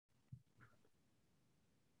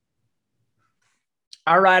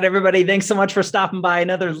All right, everybody. Thanks so much for stopping by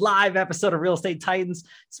another live episode of Real Estate Titans,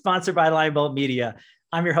 sponsored by Lionbolt Media.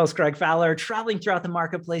 I'm your host, Greg Fowler, traveling throughout the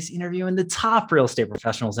marketplace, interviewing the top real estate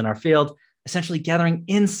professionals in our field, essentially gathering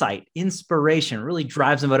insight, inspiration, really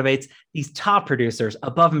drives and motivates these top producers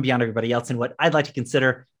above and beyond everybody else in what I'd like to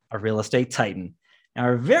consider a real estate titan. Now,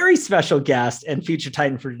 our very special guest and featured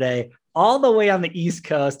titan for today, all the way on the East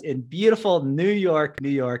Coast in beautiful New York,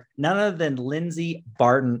 none other than Lindsay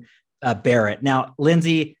Barton Barrett. Now,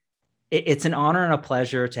 Lindsay, it's an honor and a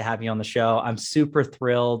pleasure to have you on the show. I'm super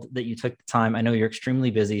thrilled that you took the time. I know you're extremely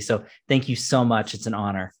busy, so thank you so much. It's an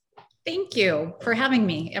honor. Thank you for having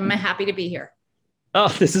me. I'm happy to be here. Oh,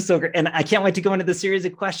 this is so great. And I can't wait to go into the series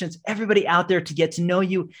of questions, everybody out there to get to know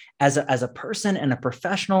you as a person and a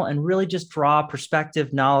professional and really just draw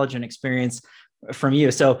perspective, knowledge, and experience from you.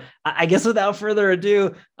 So I guess without further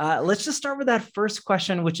ado, let's just start with that first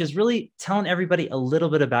question, which is really telling everybody a little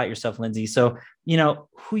bit about yourself, Lindsay. So,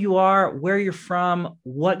 who you are, where you're from,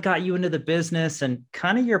 what got you into the business, and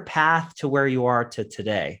kind of your path to where you are to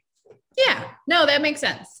today. Yeah, no, that makes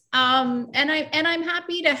sense. And I'm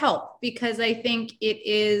happy to help because I think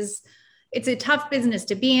it's a tough business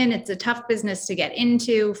to be in. It's a tough business to get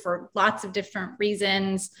into for lots of different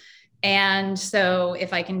reasons. And so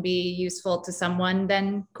if I can be useful to someone,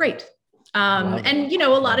 then great. And, a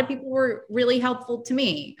lot of people were really helpful to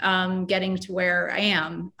me getting to where I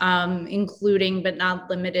am, including, but not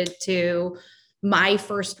limited to my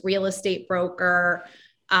first real estate broker,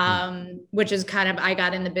 which is kind of, I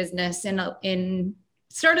got in the business in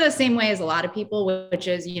sort of the same way as a lot of people, which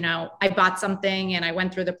is, I bought something and I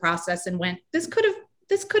went through the process and went, this could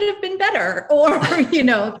have been better, or,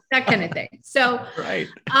 that kind of thing. So, right.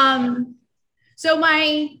 So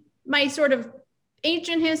my sort of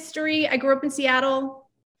agent history, I grew up in Seattle.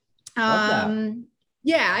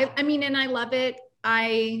 Yeah, I mean, and I love it.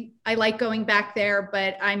 I like going back there,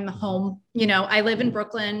 but I'm home. I live in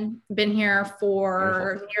Brooklyn, been here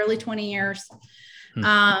for nearly 20 years.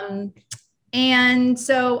 And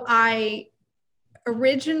so I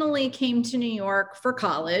originally came to New York for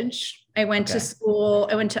college. I went to school.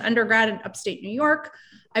 I went to undergrad in upstate New York.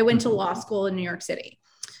 I went to law school in New York City.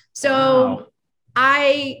 So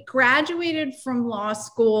I graduated from law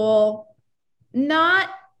school not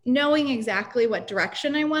knowing exactly what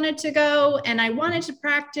direction I wanted to go. And I wanted to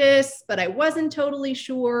practice, but I wasn't totally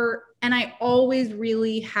sure. And I always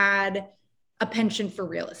really had a penchant for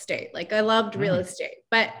real estate. Like I loved real estate,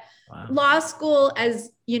 but law school,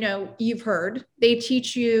 as you've heard, they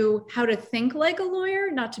teach you how to think like a lawyer,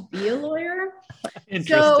 not to be a lawyer.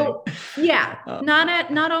 Interesting. So yeah,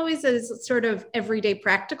 not always as sort of everyday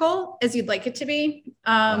practical as you'd like it to be.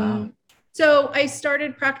 So I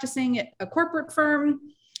started practicing at a corporate firm.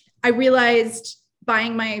 I realized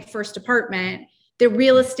buying my first apartment, the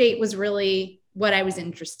real estate was really what I was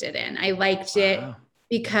interested in. I liked it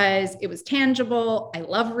because it was tangible. I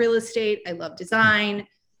love real estate. I love design.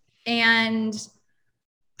 And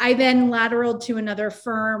I then lateraled to another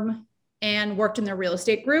firm and worked in their real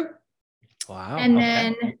estate group. Wow. And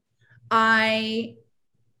then I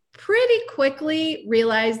pretty quickly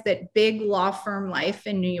realized that big law firm life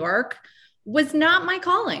in New York was not my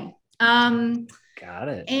calling. Got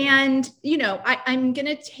it. And, I'm going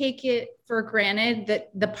to take it for granted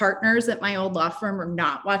that the partners at my old law firm are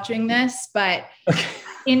not watching this, but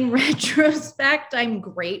in retrospect, I'm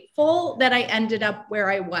grateful that I ended up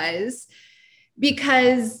where I was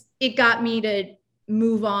because it got me to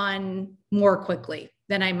move on more quickly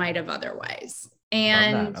than I might have otherwise.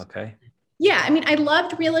 And yeah, I mean, I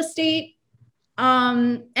loved real estate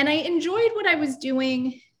and I enjoyed what I was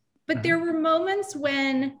doing, but there were moments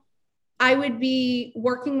when I would be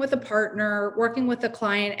working with a partner, working with a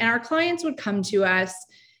client, and our clients would come to us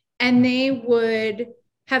and they would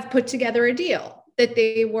have put together a deal that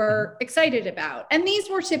they were excited about. And these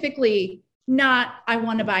were typically not, I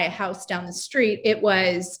want to buy a house down the street. It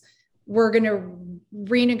was, we're going to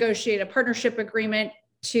renegotiate a partnership agreement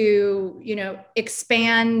to,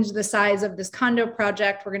 expand the size of this condo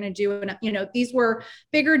project. We're going to do, these were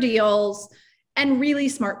bigger deals and really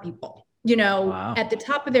smart people, at the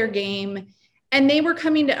top of their game. And they were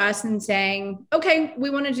coming to us and saying, okay,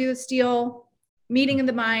 we want to do this deal, meeting of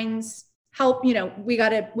the minds, help, we got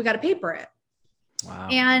to paper it. Wow.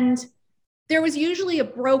 And there was usually a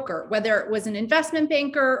broker, whether it was an investment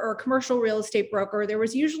banker or a commercial real estate broker, there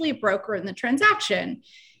was usually a broker in the transaction.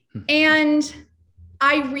 And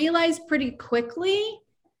I realized pretty quickly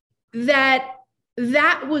that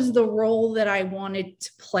that was the role that I wanted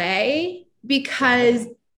to play because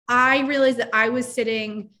I realized that I was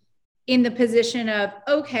sitting in the position of,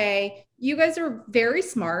 okay, you guys are very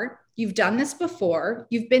smart. you've done this before,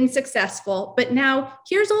 you've been successful, but now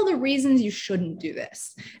here's all the reasons you shouldn't do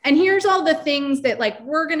this. And here's all the things that like,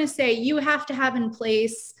 we're going to say you have to have in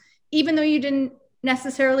place, even though you didn't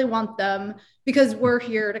necessarily want them, because we're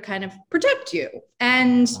here to kind of protect you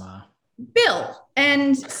and bill.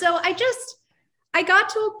 And so I got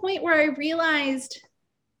to a point where I realized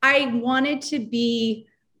I wanted to be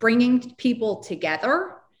bringing people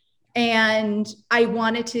together. And I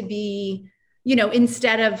wanted to be,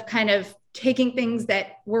 instead of kind of taking things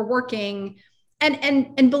that were working,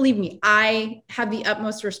 and believe me, I have the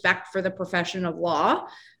utmost respect for the profession of law.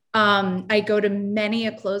 I go to many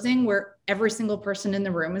a closing where every single person in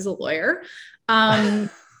the room is a lawyer. And,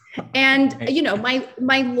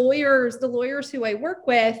 my lawyers, the lawyers who I work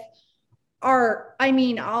with are,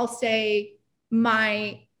 I'll say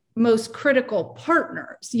my most critical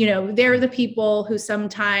partners. They're the people who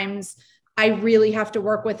sometimes I really have to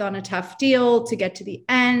work with on a tough deal to get to the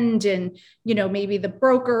end. And, maybe the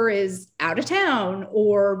broker is out of town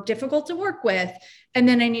or difficult to work with. And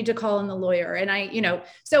then I need to call in the lawyer. And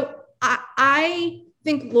so I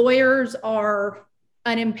think lawyers are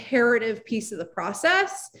an imperative piece of the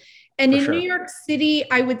process. And in New York City,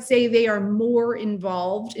 I would say they are more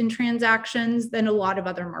involved in transactions than a lot of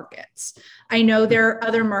other markets. I know there are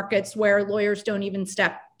other markets where lawyers don't even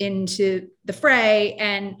step into the fray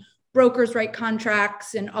and brokers write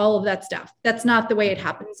contracts and all of that stuff. That's not the way it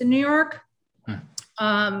happens in New York.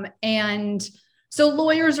 And so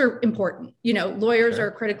lawyers are important. Lawyers are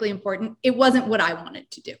critically important. It wasn't what I wanted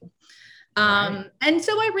to do. And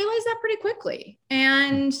so I realized that pretty quickly.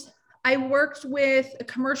 And I worked with a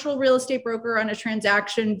commercial real estate broker on a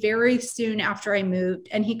transaction very soon after I moved.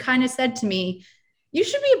 And he kind of said to me, you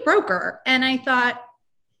should be a broker. And I thought,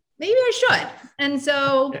 maybe I should. And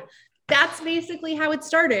so that's basically how it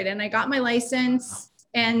started. And I got my license.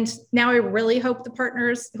 And now I really hope the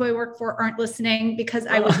partners who I work for aren't listening, because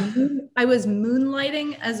I was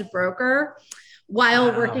moonlighting as a broker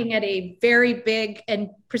while working at a very big and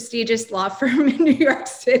prestigious law firm in New York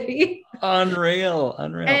City. Unreal.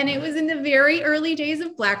 And it was in the very early days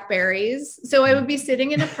of BlackBerrys. So I would be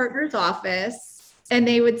sitting in a partner's office and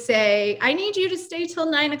they would say, I need you to stay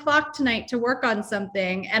till 9:00 tonight to work on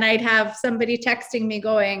something. And I'd have somebody texting me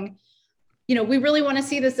going, we really want to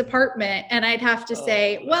see this apartment. And I'd have to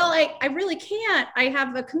say, well, I really can't. I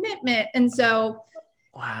have a commitment. And so,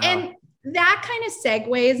 and that kind of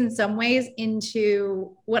segues in some ways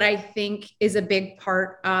into what I think is a big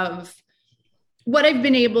part of what I've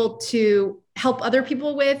been able to help other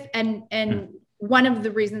people with. And one of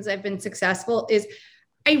the reasons I've been successful is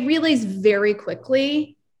I realized very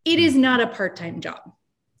quickly, it is not a part-time job.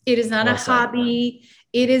 It is not a hobby.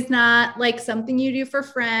 It is not like something you do for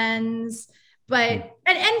friends. But,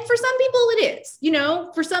 and for some people it is,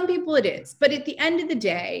 for some people it is. But at the end of the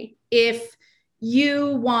day, if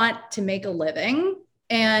you want to make a living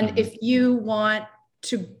and if you want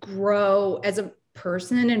to grow as a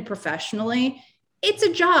person and professionally, it's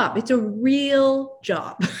a job. It's a real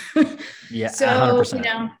job. Yeah. So,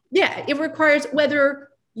 100%. It requires,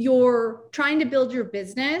 whether you're trying to build your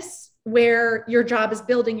business where your job is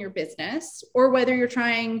building your business, or whether you're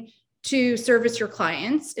trying to service your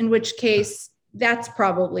clients, in which case that's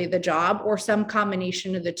probably the job, or some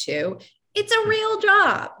combination of the two. It's a real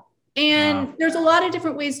job. And there's a lot of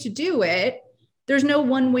different ways to do it. There's no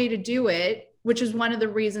one way to do it, which is one of the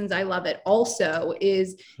reasons I love it also,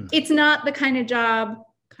 is it's not the kind of job,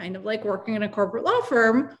 kind of like working in a corporate law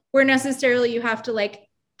firm, where necessarily you have to like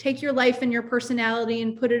take your life and your personality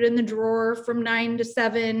and put it in the drawer from 9 to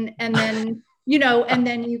 7. And then, and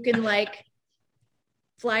then you can like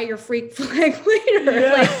fly your freak flag later.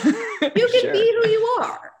 Yeah. Like you can be who you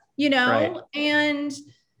are, and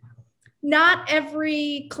not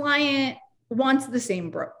every client wants the same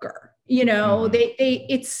broker.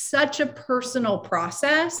 It's such a personal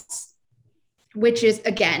process, which is,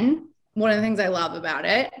 again, one of the things I love about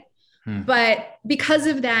it. But because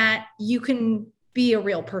of that, you can be a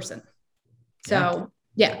real person. So,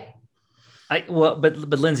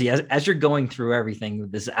 But Lindsay, as you're going through everything,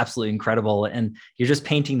 this is absolutely incredible. And you're just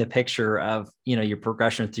painting the picture of, your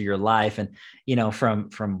progression through your life and,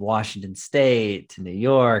 from Washington State to New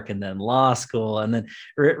York and then law school, and then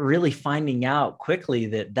really finding out quickly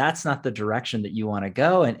that that's not the direction that you want to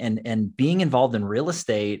go, and being involved in real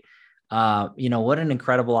estate. What an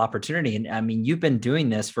incredible opportunity. And I mean, you've been doing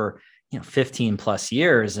this for, 15 plus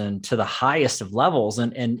years and to the highest of levels.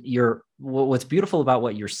 And what's beautiful about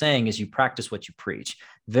what you're saying is you practice what you preach,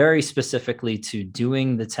 very specifically to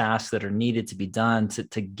doing the tasks that are needed to be done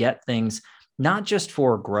to get things, not just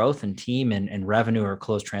for growth and team and revenue or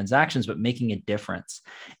closed transactions, but making a difference.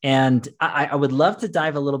 And I would love to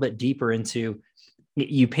dive a little bit deeper into,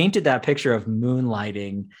 you painted that picture of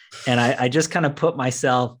moonlighting, and I just kind of put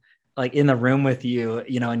myself like in the room with you,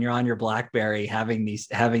 you know, and you're on your BlackBerry having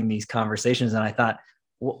these conversations. And I thought,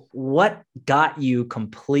 what got you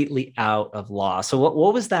completely out of law? So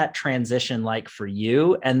what was that transition like for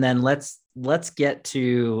you? And then let's get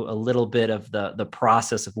to a little bit of the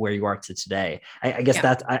process of where you are to today. I guess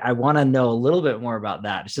I want to know a little bit more about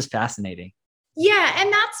that. It's just fascinating. Yeah,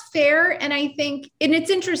 and that's fair. And I think, and it's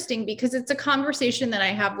interesting because it's a conversation that I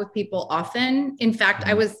have with people often. In fact,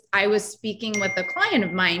 I was speaking with a client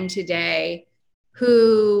of mine today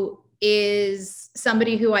who is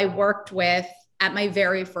somebody who I worked with at my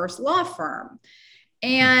very first law firm.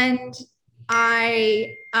 And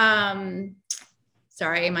sorry, am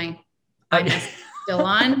I still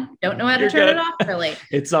on? Don't know how to turn it off really.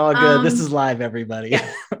 It's all good. This is live, everybody.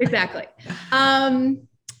 Yeah, exactly.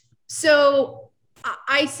 So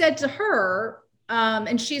I said to her,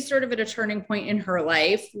 and she's sort of at a turning point in her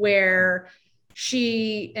life where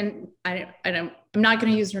I'm not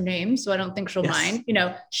going to use her name, so I don't think she'll mind. You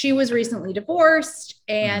know, she was recently divorced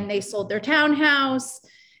and they sold their townhouse,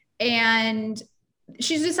 and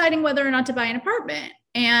she's deciding whether or not to buy an apartment.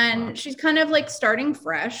 And she's kind of like starting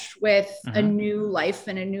fresh with a new life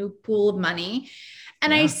and a new pool of money.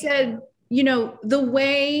 And I said, you know, the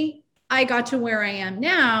way I got to where I am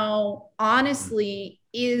now, honestly,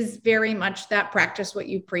 is very much that practice what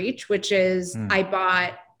you preach, which is I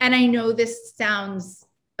bought, and I know this sounds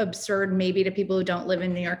absurd maybe to people who don't live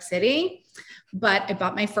in New York City, but I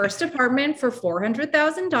bought my first apartment for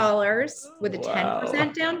 $400,000 with a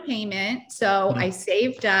 10% down payment. So I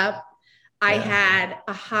saved up. I had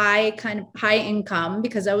a high income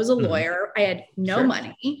because I was a lawyer. I had no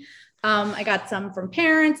money. I got some from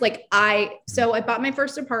parents. So I bought my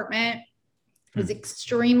first apartment. I was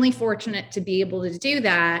extremely fortunate to be able to do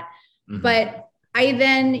that. But I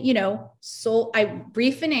then, you know, I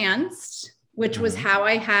refinanced, which was how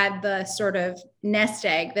I had the sort of nest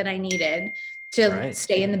egg that I needed to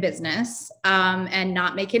stay in the business and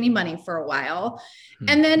not make any money for a while.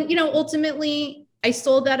 And then, you know, ultimately I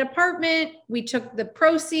sold that apartment. We took the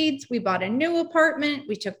proceeds. We bought a new apartment.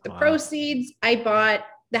 We took the proceeds. I bought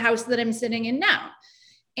the house that I'm sitting in now.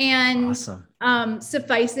 And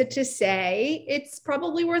suffice it to say, it's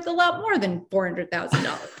probably worth a lot more than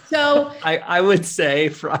 $400,000. So I would say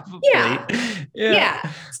probably. Yeah.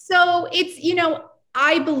 So it's, you know,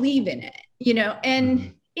 I believe in it, you know,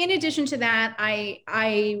 and in addition to that, I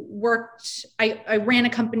ran a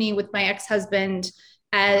company with my ex-husband.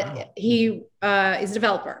 He is a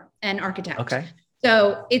developer and architect. Okay.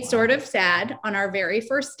 So it's sort of sad. On our very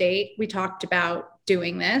first date, we talked about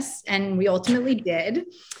doing this, and we ultimately did.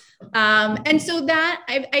 And so that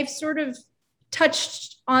I've sort of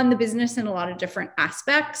touched on the business in a lot of different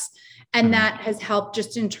aspects, and that has helped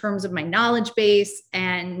just in terms of my knowledge base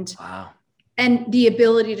and the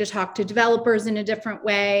ability to talk to developers in a different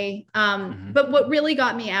way. But what really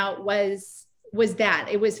got me out was that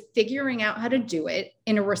it was figuring out how to do it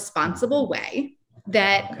in a responsible way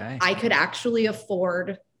that I could actually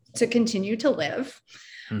afford to continue to live.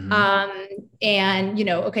 And, you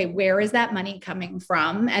know, okay, where is that money coming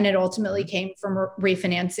from? And it ultimately came from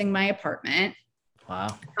refinancing my apartment.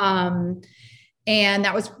 Wow. And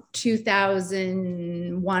that was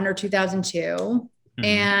 2001 or 2002.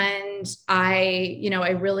 And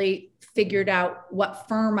I really figured out what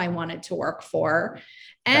firm I wanted to work for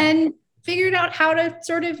and figured out how to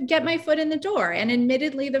sort of get my foot in the door. And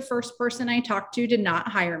admittedly, the first person I talked to did not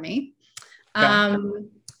hire me.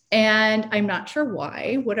 And I'm not sure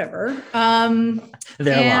why, whatever.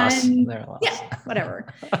 Their loss. Yeah,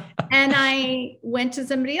 whatever. And I went to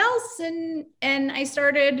somebody else and I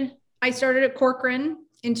started at Corcoran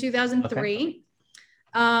in 2003.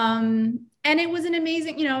 And it was an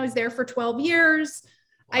amazing, you know, I was there for 12 years.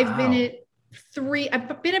 I've been at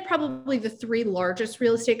probably the 3 largest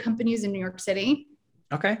real estate companies in New York City.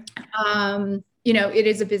 Okay. You know, it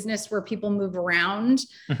is a business where people move around.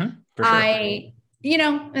 For sure. You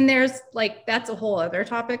know, and there's that's a whole other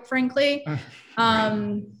topic, frankly.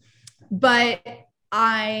 But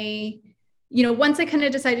once I kind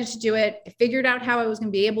of decided to do it, I figured out how I was going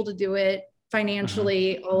to be able to do it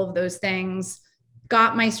financially, all of those things,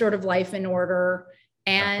 got my sort of life in order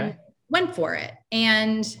and went for it.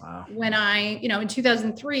 And when in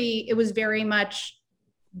 2003, it was very much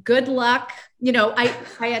good luck. You know, I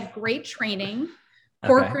had great training.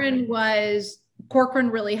 Corcoran was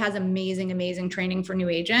Corcoran really has amazing training for new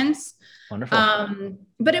agents. Wonderful.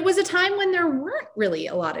 But it was a time when there weren't really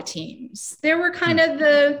a lot of teams. There were kind of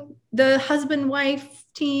the husband-wife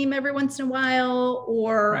team every once in a while,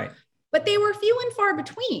 but they were few and far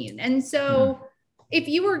between. And so if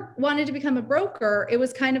you wanted to become a broker, it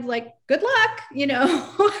was kind of like, good luck,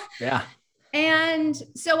 Yeah. And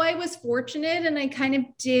so I was fortunate, and I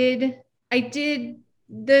did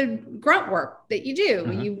the grunt work that you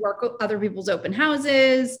do. You work with other people's open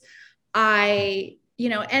houses. I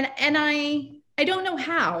don't know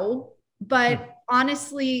how, but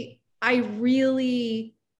honestly, I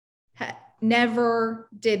really never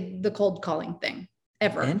did the cold calling thing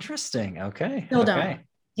ever. Interesting. Okay. Still don't.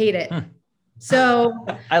 Hate it. So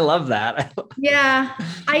I love that. Yeah,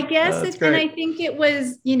 I guess and I think it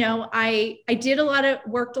was, I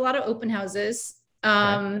worked a lot of open houses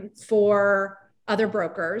for other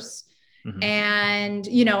brokers. And,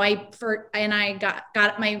 I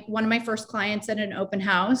got one of my first clients at an open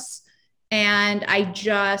house, and I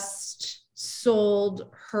just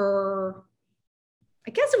sold her,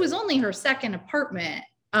 I guess it was only her second apartment.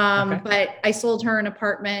 But I sold her an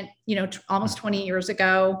apartment, almost 20 years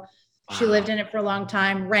ago. She lived in it for a long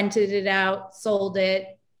time, rented it out, sold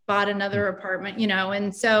it, bought another apartment,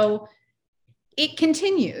 and so it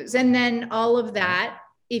continues. And then all of that,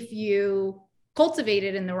 if you cultivate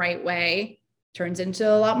it in the right way, turns into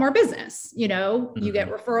a lot more business. You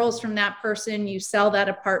get referrals from that person, you sell that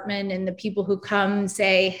apartment, and the people who come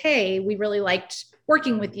say, hey, we really liked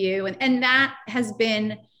working with you. And that has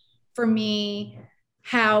been, for me,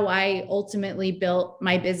 how I ultimately built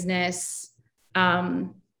my business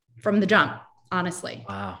from the jump, honestly.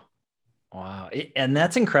 Wow. And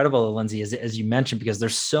that's incredible, Lindsay, as you mentioned, because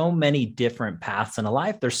there's so many different paths in a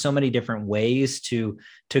life. There's so many different ways to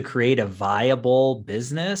create a viable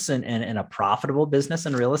business and a profitable business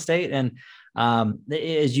in real estate. And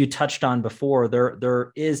as you touched on before,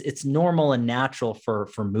 it's normal and natural for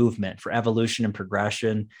movement, for evolution and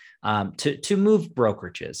progression, to move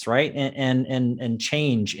brokerages, right? And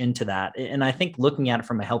change into that. And I think looking at it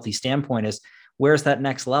from a healthy standpoint is, where's that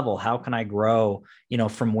next level? How can I grow,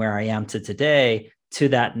 from where I am to today to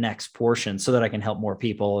that next portion so that I can help more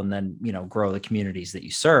people and then, grow the communities that you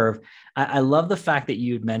serve. I love the fact that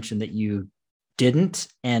you'd mentioned that you didn't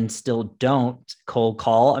and still don't cold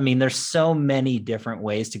call. I mean, there's so many different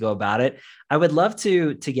ways to go about it. I would love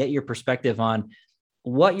to get your perspective on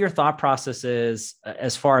what your thought process is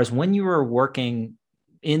as far as when you were working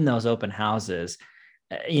in those open houses.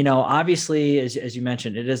 Obviously, as you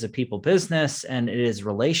mentioned, it is a people business and it is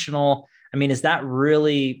relational. I mean, is that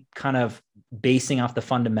really kind of basing off the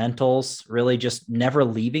fundamentals, really just never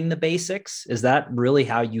leaving the basics? Is that really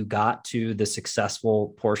how you got to the successful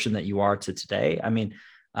portion that you are to today? I mean,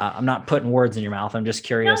 I'm not putting words in your mouth. I'm just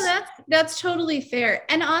curious. No, that's totally fair.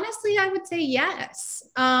 And honestly, I would say yes.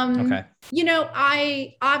 Okay.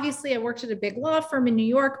 I worked at a big law firm in New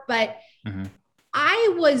York, but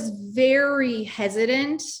I was very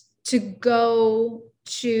hesitant to go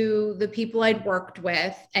to the people I'd worked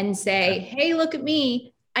with and say, hey, look at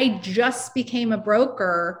me. I just became a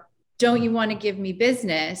broker. Don't you want to give me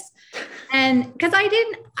business? And because I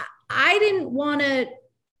didn't want to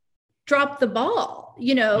drop the ball.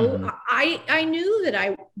 I knew that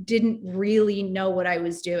I didn't really know what I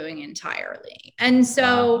was doing entirely. And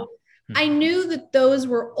so I knew that those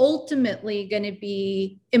were ultimately going to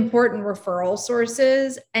be important referral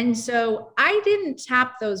sources. And so I didn't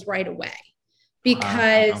tap those right away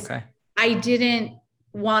because I didn't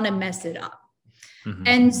want to mess it up.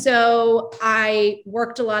 And so I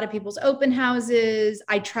worked a lot of people's open houses.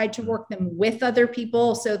 I tried to work them with other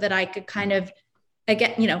people so that I could kind of,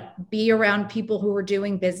 again, be around people who were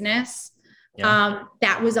doing business. Yeah.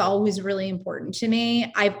 That was always really important to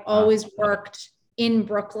me. I've always worked in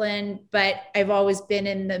Brooklyn, but I've always been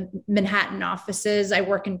in the Manhattan offices. I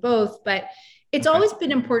work in both, but it's always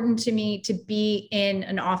been important to me to be in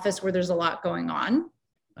an office where there's a lot going on.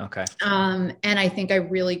 Okay. And I think I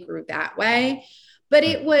really grew that way, but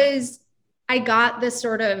I got this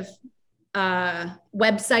sort of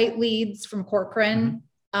website leads from Corcoran.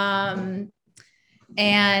 And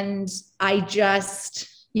I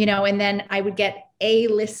just, and then I would get a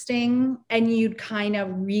listing and you'd kind of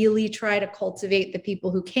really try to cultivate the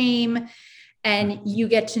people who came, and you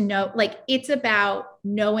get to know, like, it's about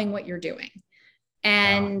knowing what you're doing.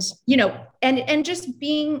 And, and just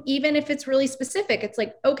being, even if it's really specific, it's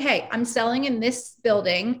like, okay, I'm selling in this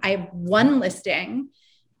building. I have one listing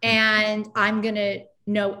and I'm going to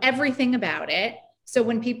know everything about it. So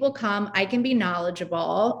when people come, I can be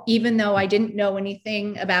knowledgeable, even though I didn't know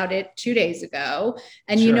anything about it 2 days ago.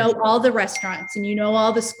 And you know all the restaurants, and you know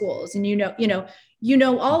all the schools, and you know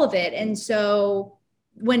all of it. And so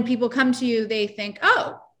when people come to you, they think,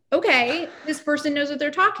 oh, okay, this person knows what they're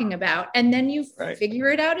talking about. And then you figure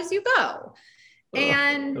it out as you go.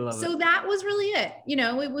 And so that was really it.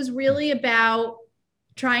 It was really about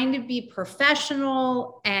trying to be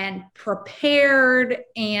professional and prepared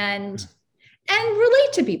and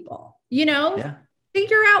relate to people,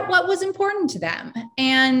 figure out what was important to them.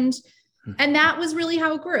 And that was really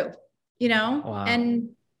how it grew, wow.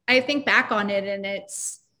 And I think back on it, and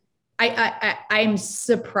I'm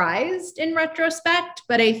surprised in retrospect,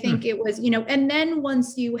 but I think it was, and then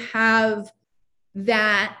once you have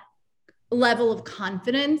that level of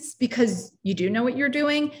confidence because you do know what you're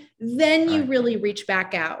doing, then you really reach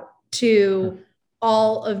back out to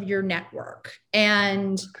all of your network.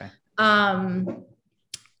 And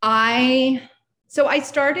I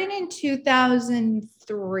started in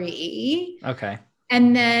 2003. Okay.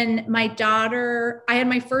 And then my daughter, I had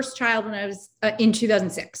my first child when I was in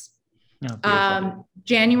 2006,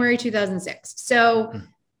 January 2006. So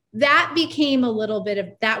that became a little bit of,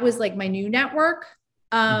 that was like my new network.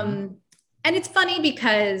 And it's funny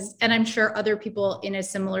because, and I'm sure other people in a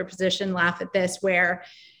similar position laugh at this, where,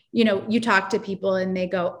 you talk to people and they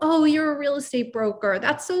go, oh, you're a real estate broker.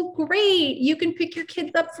 That's so great. You can pick your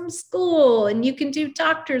kids up from school and you can do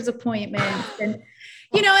doctor's appointments. And,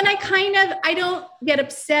 and I don't get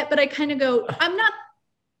upset, but I kind of go,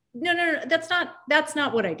 no, that's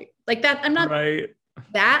not what I do. Like that. I'm not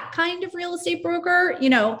that kind of real estate broker.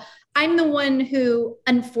 I'm the one who,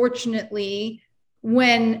 unfortunately,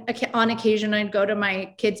 when on occasion I'd go to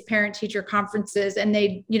my kids' parent teacher conferences and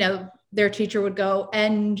they, their teacher would go,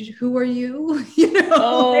 and who are you?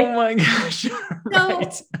 Oh my gosh. So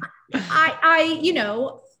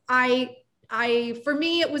for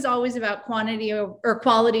me, it was always about quality over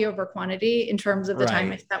quantity in terms of the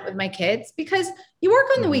time I spent with my kids, because you work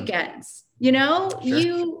on the weekends, you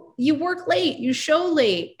work late, you show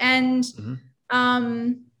late. And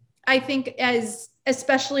I think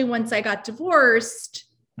especially once I got divorced,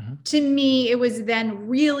 to me, it was then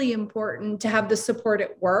really important to have the support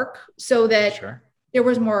at work so that there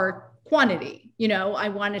was more quantity. I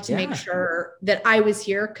wanted to make sure that I was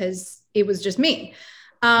here because it was just me.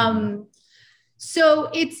 So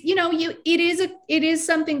it's, it is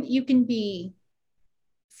something that you can be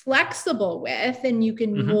flexible with and you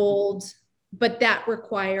can mold, but that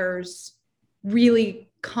requires really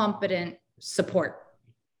competent support.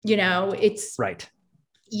 It's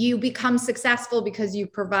you become successful because you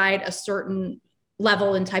provide a certain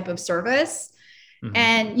level and type of service.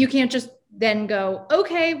 And you can't just then go,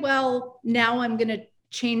 okay, well, now I'm going to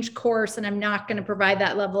change course and I'm not going to provide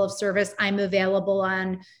that level of service. I'm available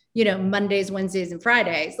on, Mondays, Wednesdays, and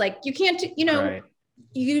Fridays. Like you can't,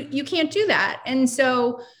 you can't do that. And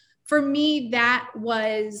so for me, that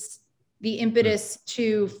was the impetus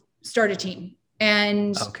to start a team.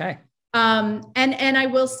 And, and I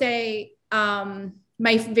will say,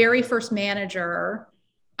 my very first manager,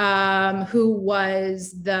 who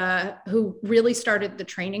really started the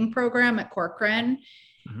training program at Corcoran,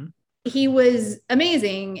 he was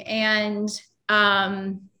amazing. And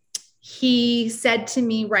he said to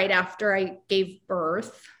me right after I gave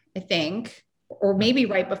birth, I think, or maybe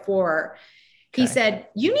right before, he said,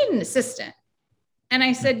 you need an assistant. And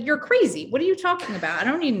I said, you're crazy. What are you talking about? I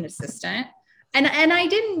don't need an assistant. And I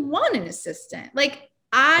didn't want an assistant. Like,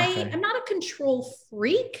 I'm not a control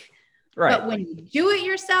freak, but when you do it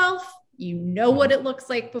yourself, you know what it looks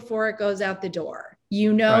like before it goes out the door.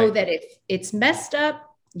 That if it's messed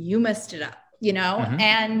up, you messed it up,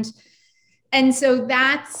 and so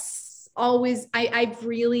that's always, I've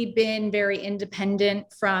really been very independent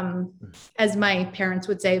from, as my parents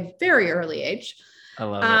would say, a very early age. I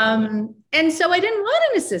love it. And so I didn't want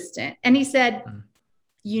an assistant. And he said,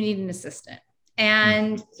 you need an assistant.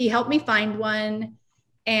 And he helped me find one.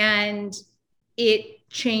 And it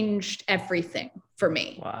changed everything for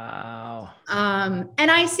me. Wow. And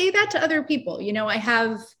I say that to other people.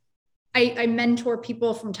 I mentor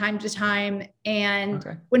people from time to time.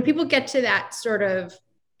 And when people get to that sort of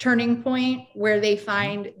turning point where they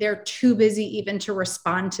find they're too busy even to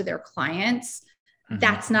respond to their clients,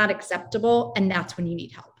 that's not acceptable. And that's when you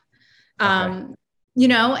need help.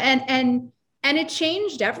 And it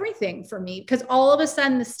changed everything for me, because all of a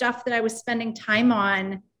sudden the stuff that I was spending time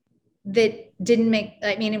on that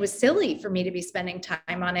it was silly for me to be spending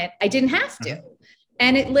time on it. I didn't have to.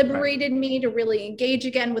 And it liberated me to really engage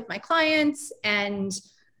again with my clients and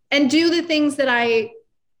do the things that I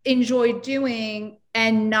enjoyed doing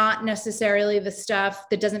and not necessarily the stuff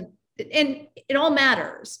that doesn't, and it all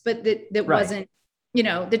matters, but that Right. wasn't,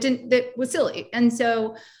 that was silly. And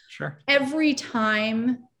so Sure. every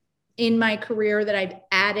time in my career that I've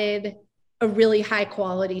added a really high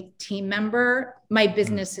quality team member, my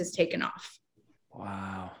business has taken off.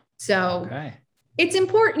 Wow. So okay. It's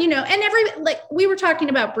important, and like we were talking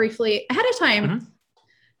about briefly ahead of time,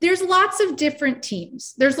 there's lots of different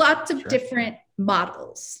teams. There's lots of different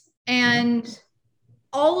models, and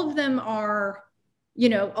all of them are,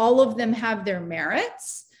 all of them have their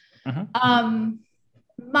merits.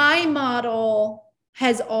 My model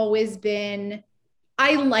has always been,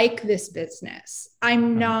 I like this business.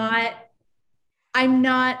 I'm in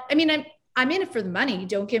it for the money.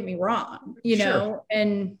 Don't get me wrong,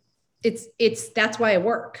 and that's why I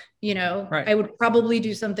work, Right. I would probably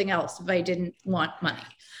do something else if I didn't want money.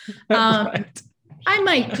 Right. I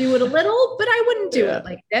might do it a little, but I wouldn't do it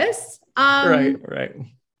like this. Right.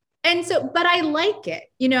 And so, but I like it,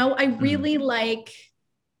 I really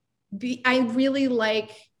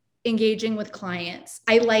like engaging with clients.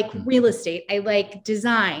 I like real estate. I like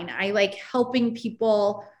design. I like helping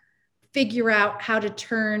people figure out how to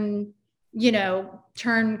turn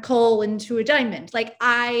coal into a diamond. Like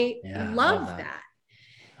I love that.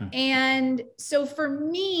 And so for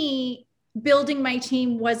me, building my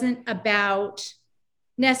team wasn't about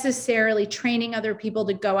necessarily training other people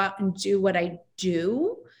to go out and do what I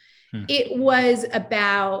do. It was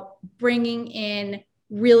about bringing in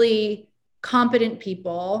really competent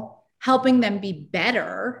people, helping them be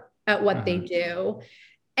better at what they do,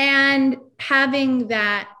 and having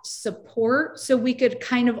that support so we could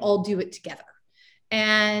kind of all do it together.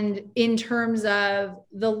 And in terms of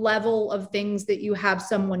the level of things that you have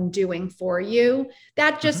someone doing for you,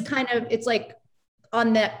 that just kind of, it's like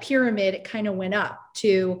on that pyramid, it kind of went up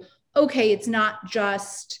to, okay, it's not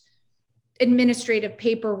just administrative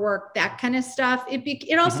paperwork, that kind of stuff.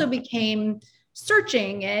 It also became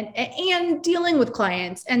searching and dealing with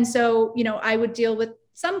clients. And so, I would deal with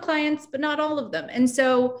some clients, but not all of them. And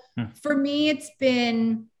so for me, it's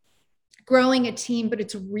been growing a team, but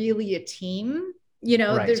it's really a team.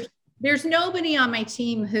 There's nobody on my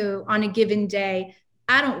team who on a given day,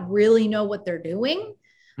 I don't really know what they're doing.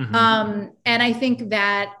 And I think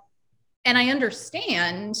that, and I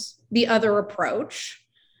understand the other approach,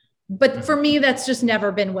 but for me, that's just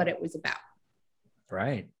never been what it was about.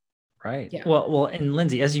 Right. Yeah. Well, and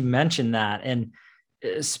Lindsay, as you mentioned that, and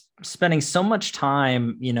spending so much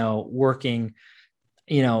time, working,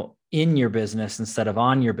 in your business instead of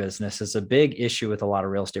on your business is a big issue with a lot of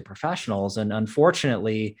real estate professionals. And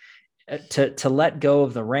unfortunately, to let go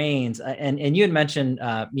of the reins, and you had mentioned,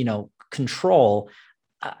 control.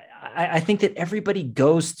 I think that everybody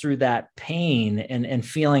goes through that pain and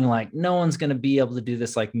feeling like no one's going to be able to do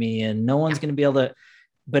this like me, and no one's going to be able to.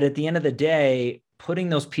 But at the end of the day, putting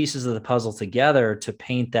those pieces of the puzzle together to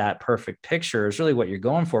paint that perfect picture is really what you're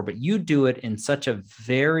going for. But you do it in such a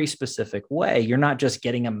very specific way. You're not just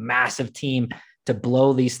getting a massive team to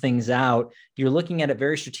blow these things out. You're looking at it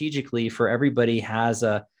very strategically, for everybody has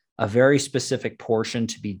a very specific portion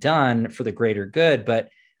to be done for the greater good. But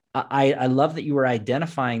I love that you were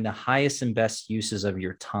identifying the highest and best uses of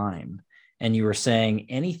your time. And you were saying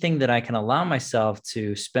anything that I can allow myself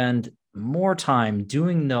to spend more time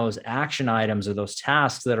doing those action items or those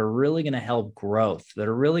tasks that are really going to help growth, that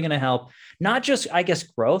are really going to help not just, I guess,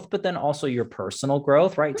 growth, but then also your personal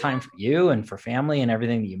growth, right? Time for you and for family and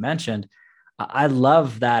everything that you mentioned. I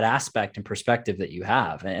love that aspect and perspective that you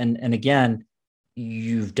have. And again,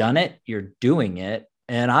 you've done it, you're doing it.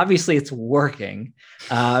 And obviously it's working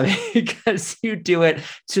because you do it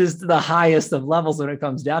to the highest of levels when it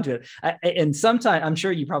comes down to it. And sometimes, I'm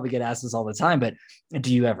sure you probably get asked this all the time, but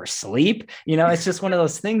do you ever sleep? It's just one of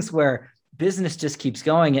those things where business just keeps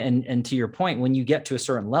going. And to your point, when you get to a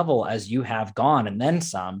certain level, as you have gone and then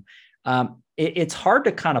some, it's hard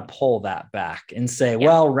to kind of pull that back and say,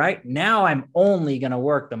 well, right now I'm only going to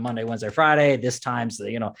work the Monday, Wednesday, Friday, this time. So,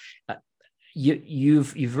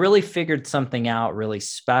 you've really figured something out really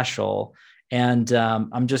special. And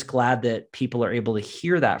I'm just glad that people are able to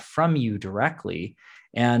hear that from you directly.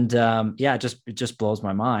 And it just blows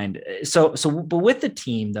my mind. But with the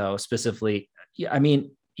team though, specifically, I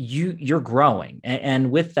mean, you're growing.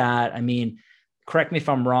 And with that, I mean, correct me if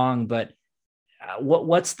I'm wrong, but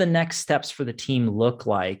what's the next steps for the team look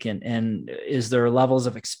like? And is there levels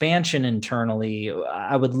of expansion internally?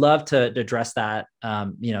 I would love to address that,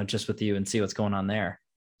 just with you and see what's going on there.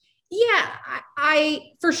 Yeah,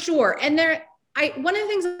 I for sure. And one of the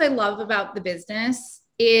things that I love about the business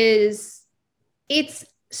is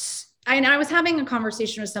I was having a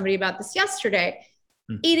conversation with somebody about this yesterday.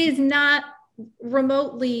 It is not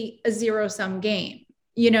remotely a zero-sum game.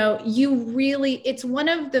 You know, it's one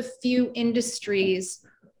of the few industries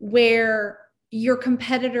where your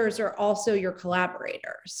competitors are also your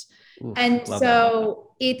collaborators. Oof, and love so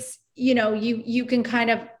that. It's, you know, you can kind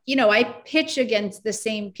of, you know, I pitch against the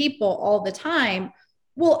same people all the time.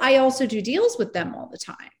 Well, I also do deals with them all the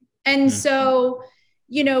time. And so,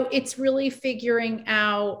 you know, it's really figuring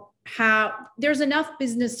out how there's enough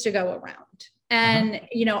business to go around. And,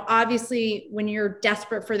 you know, obviously when you're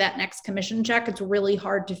desperate for that next commission check, it's really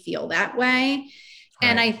hard to feel that way. Right.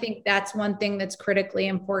 And I think that's one thing that's critically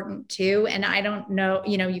important too. And I don't know,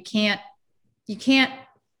 you know, you can't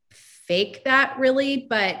fake that really,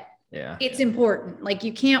 but it's important. Like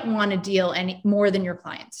you can't want to deal any more than your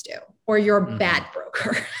clients do, or you're a bad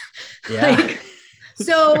broker. Like,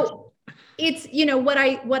 so it's, you know, what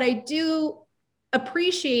I do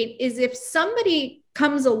appreciate is if somebody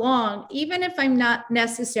comes along, even if I'm not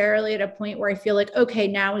necessarily at a point where I feel like, okay,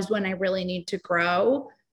 now is when I really need to grow,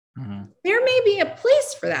 there may be a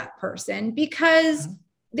place for that person, because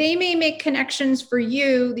they may make connections for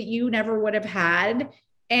you that you never would have had.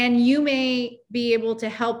 And you may be able to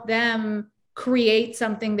help them create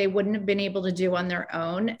something they wouldn't have been able to do on their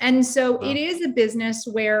own. And so it is a business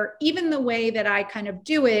where, even the way that I kind of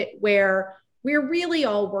do it, where we're really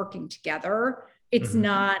all working together, it's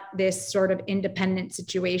not this sort of independent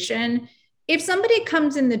situation. If somebody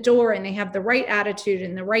comes in the door and they have the right attitude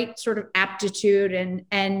and the right sort of aptitude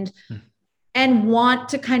and want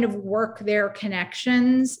to kind of work their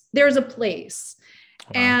connections, there's a place.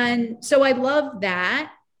 Wow. And so I love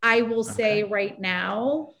that. I will say right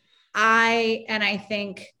now, I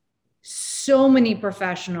think so many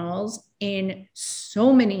professionals in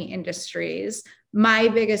so many industries, my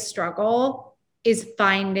biggest struggle is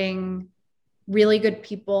finding really good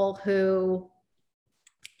people who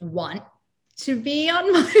want to be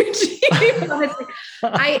on my team.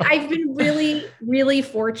 I've been really, really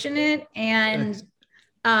fortunate. And,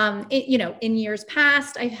 you know, in years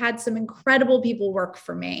past, I've had some incredible people work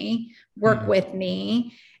with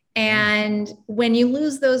me. And when you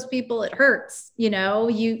lose those people, it hurts. You know,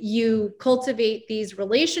 you cultivate these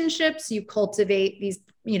relationships, you cultivate these,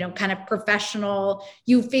 you know, kind of professional,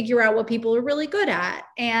 you figure out what people are really good at,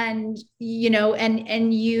 and, you know,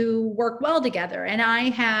 and you work well together. And I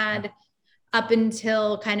had, up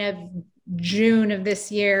until kind of June of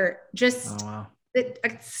this year, just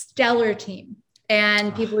a stellar team,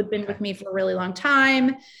 and people who'd been with me for a really long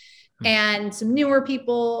time, and some newer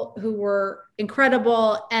people who were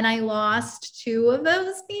incredible. And I lost 2 of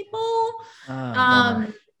those people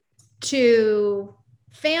to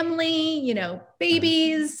family, you know,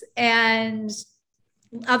 babies and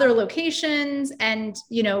other locations, and,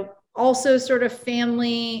 you know, also sort of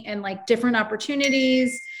family and like different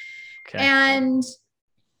opportunities. And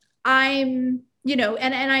I'm, you know,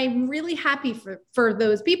 and I'm really happy for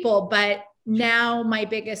those people. But now my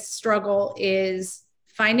biggest struggle is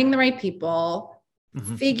finding the right people,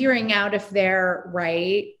 figuring out if they're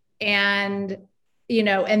right, and, you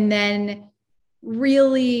know, and then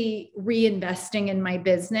really reinvesting in my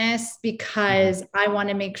business, because I want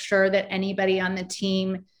to make sure that anybody on the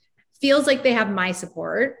team feels like they have my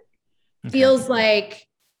support, feels like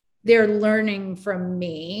they're learning from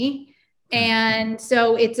me. And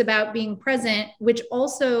so it's about being present, which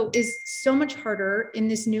also is so much harder in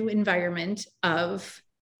this new environment of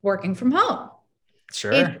working from home.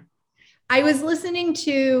 Sure. I was listening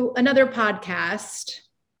to another podcast,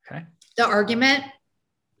 The Argument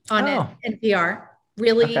on NPR,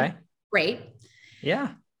 really great.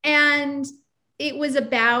 Yeah. And it was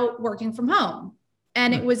about working from home,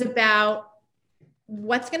 and it was about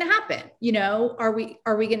what's going to happen. You know, are we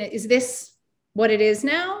going to, is this what it is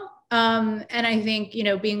now? And I think, you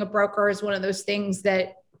know, being a broker is one of those things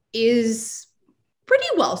that is pretty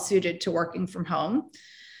well suited to working from home.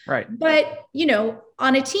 Right. But, you know,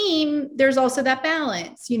 on a team, there's also that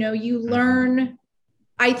balance. You know, you learn,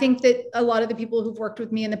 I think that a lot of the people who've worked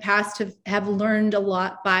with me in the past have learned a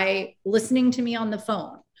lot by listening to me on the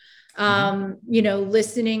phone, you know,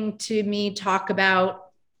 listening to me talk about,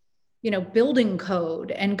 you know, building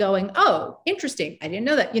code and going, oh, interesting, I didn't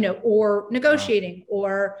know that, you know, or negotiating,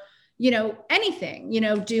 or, you know, anything, you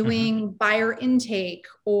know, doing buyer intake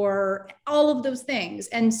or all of those things.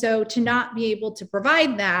 And so to not be able to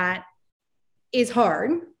provide that is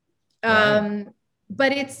hard.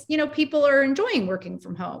 But it's, you know, people are enjoying working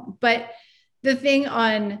from home. But the thing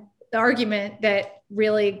on The Argument that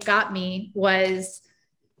really got me was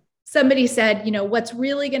somebody said, you know, what's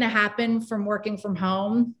really going to happen from working from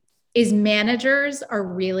home is managers are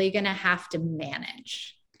really going to have to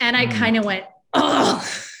manage. And I kind of went, oh,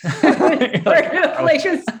 like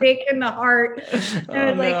a stake in the heart. And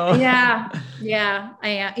I was like, yeah, I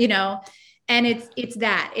am, and it's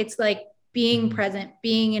that. It's like being present,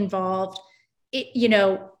 being involved.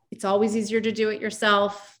 It's always easier to do it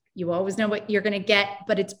yourself. You always know what you're going to get,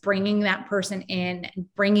 but it's bringing that person in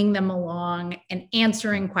and bringing them along and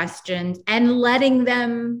answering questions and letting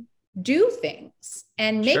them do things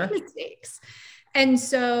and make mistakes. And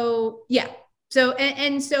so, yeah. So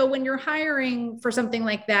when you're hiring for something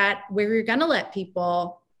like that, where you're going to let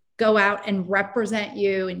people go out and represent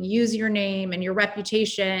you and use your name and your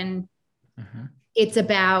reputation, it's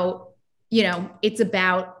about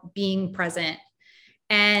being present.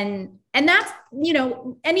 And that's,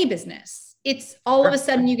 any business, it's all of a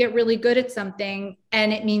sudden you get really good at something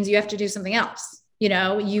and it means you have to do something else,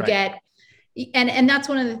 get, and that's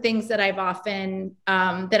one of the things that I've often,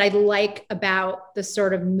 that I like about the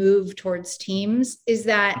sort of move towards teams is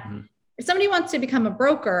that if somebody wants to become a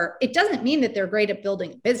broker, it doesn't mean that they're great at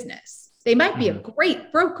building a business. They might be a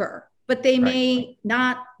great broker, but they may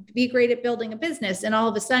not be great at building a business. And all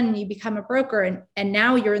of a sudden you become a broker and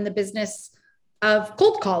now you're in the business of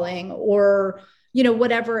cold calling or,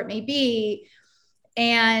 whatever it may be.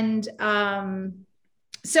 And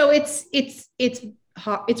so it's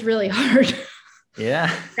really hard.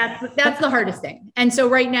 Yeah. That's the hardest thing. And so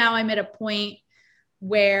right now I'm at a point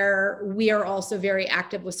where we are also very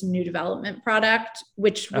active with some new development product,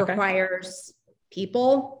 which requires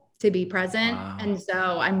people to be present. Wow. And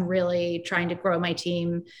so I'm really trying to grow my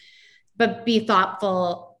team, but be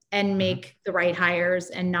thoughtful and make the right hires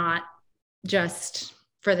and not just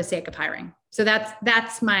for the sake of hiring. So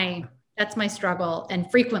that's my struggle, and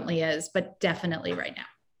frequently is, but definitely right now.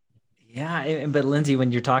 Yeah. But Lindsay,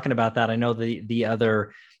 when you're talking about that, I know the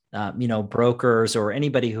other, brokers or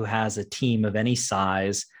anybody who has a team of any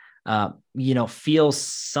size, feels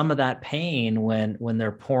some of that pain when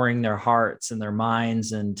they're pouring their hearts and their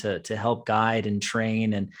minds and to help guide and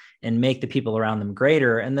train and make the people around them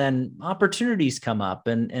greater. And then opportunities come up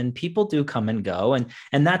and people do come and go.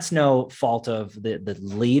 And that's no fault of the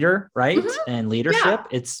leader, right? And leadership. Yeah.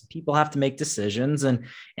 It's people have to make decisions and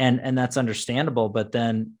that's understandable. But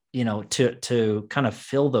then, to kind of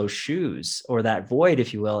fill those shoes or that void,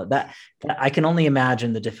 if you will, that I can only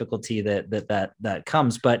imagine the difficulty that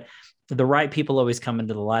comes, but the right people always come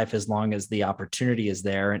into the life as long as the opportunity is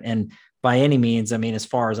there. And by any means, I mean, as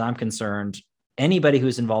far as I'm concerned, anybody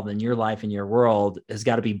who's involved in your life and your world has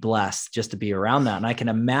got to be blessed just to be around that. And I can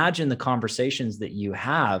imagine the conversations that you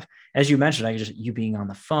have, as you mentioned, you being on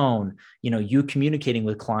the phone, you communicating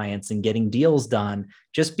with clients and getting deals done,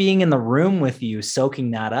 just being in the room with you,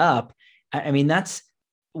 soaking that up. I mean, that's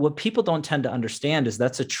what people don't tend to understand is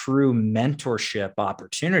that's a true mentorship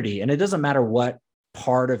opportunity. And it doesn't matter what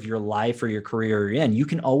part of your life or your career you're in, you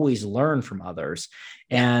can always learn from others.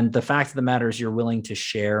 And the fact of the matter is you're willing to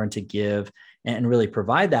share and to give and really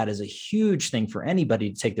provide that is a huge thing for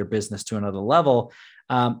anybody to take their business to another level.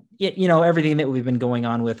 Everything that we've been going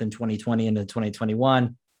on with in 2020 and in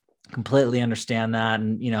 2021, completely understand that.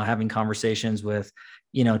 And, having conversations with,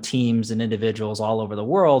 teams and individuals all over the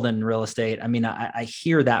world in real estate. I mean, I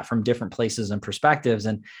hear that from different places and perspectives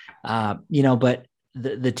and, but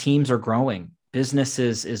the teams are growing. Business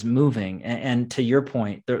is moving. And to your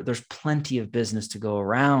point, there's plenty of business to go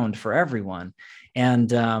around for everyone.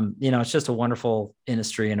 And, it's just a wonderful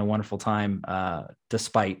industry and a wonderful time,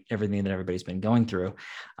 despite everything that everybody's been going through.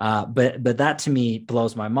 But that to me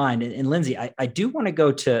blows my mind. And Lindsay, I do want to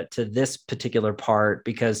go to this particular part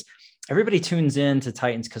because everybody tunes in to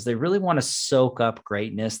Titans because they really want to soak up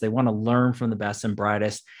greatness. They want to learn from the best and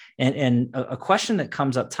brightest. And a question that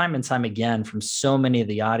comes up time and time again from so many of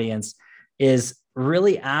the audience is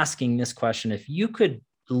really asking this question. If you could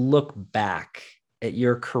look back at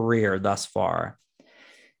your career thus far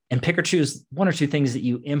and pick or choose one or two things that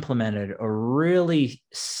you implemented or really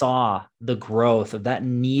saw the growth of that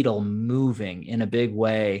needle moving in a big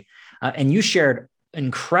way, and you shared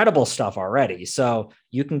incredible stuff already. So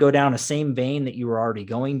you can go down the same vein that you were already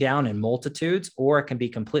going down in multitudes, or it can be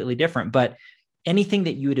completely different. But anything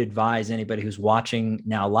that you would advise anybody who's watching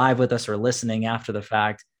now live with us or listening after the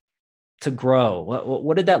fact to grow,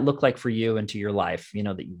 what did that look like for you into your life?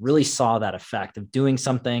 That you really saw that effect of doing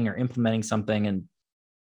something or implementing something and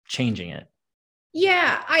changing it.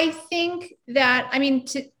 Yeah, I think that,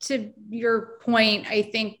 to your point, I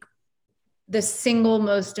think the single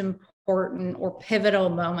most important or pivotal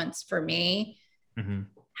moments for me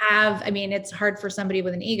it's hard for somebody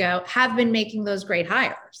with an ego, have been making those great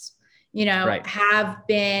hires, right. Have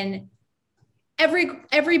been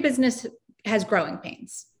every business has growing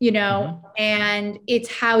pains, and it's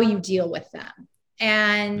how you deal with them.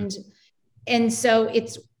 And And so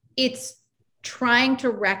it's trying to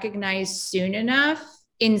recognize soon enough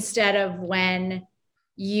instead of when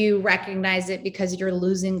you recognize it because you're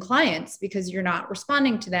losing clients because you're not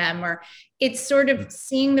responding to them, or it's sort of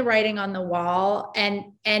seeing the writing on the wall,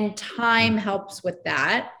 and time helps with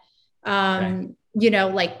that.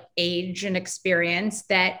 Like age and experience,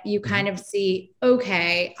 that you kind of see,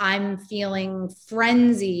 okay, I'm feeling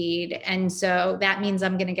frenzied. And so that means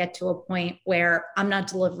I'm going to get to a point where I'm not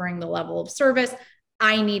delivering the level of service.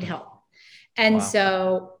 I need help. And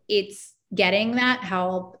so it's getting that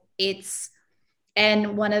help.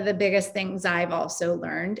 And one of the biggest things I've also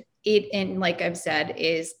learned, and like I've said,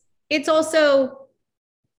 is it's also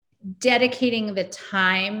dedicating the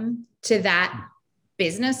time to that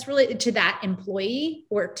business related to that employee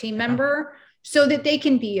or team member so that they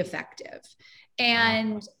can be effective.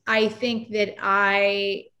 And I think that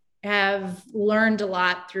I have learned a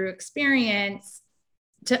lot through experience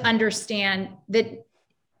to understand that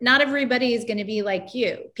not everybody is going to be like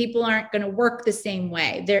you. People aren't going to work the same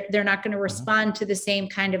way. They're not going to respond to the same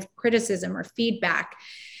kind of criticism or feedback.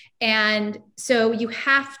 And so you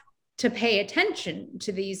have to pay attention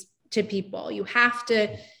to people. You have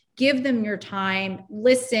to give them your time,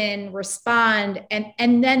 listen, respond,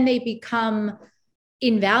 and then they become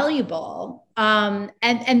invaluable.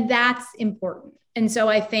 And that's important. And so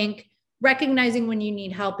I think recognizing when you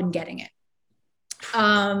need help and getting it.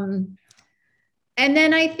 And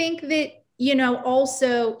then I think that,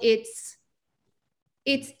 also it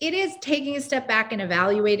is taking a step back and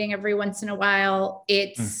evaluating every once in a while.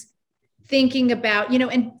 It's thinking about,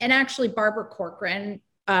 and actually Barbara Corcoran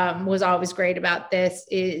was always great about this,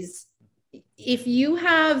 is if you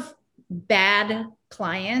have bad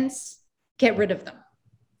clients, get rid of them.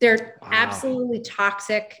 They're absolutely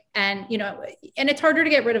toxic. And, and it's harder to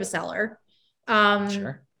get rid of a seller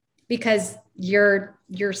because you're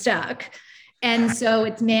stuck. And so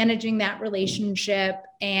it's managing that relationship.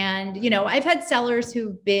 And, I've had sellers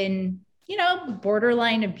who've been,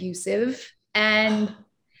 borderline abusive, and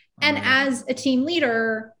as a team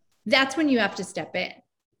leader, that's when you have to step in,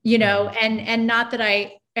 and not that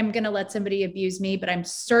I am going to let somebody abuse me, but I'm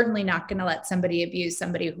certainly not going to let somebody abuse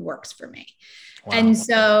somebody who works for me. And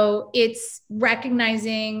so it's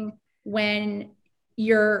recognizing when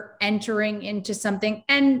you're entering into something,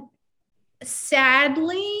 and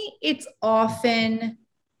sadly, it's often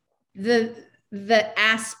the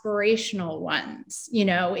aspirational ones,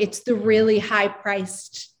 it's the really high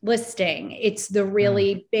priced listing. It's the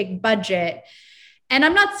really big budget. And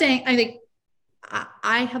I'm not saying, I think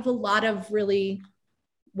I have a lot of really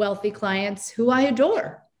wealthy clients who I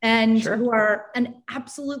adore and who are an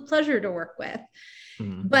absolute pleasure to work with.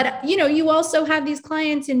 But, you also have these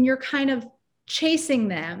clients and you're kind of chasing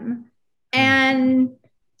them, and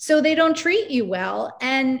so they don't treat you well,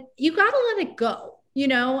 and you got to let it go,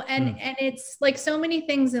 and it's like so many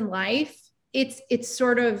things in life. It's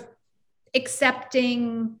sort of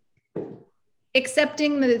accepting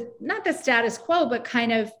the, not the status quo, but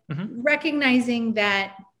kind of recognizing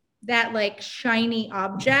that like shiny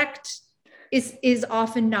object is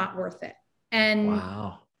often not worth it. And, and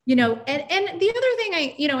the other thing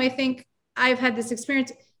I think I've had this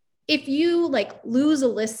experience, if you like lose a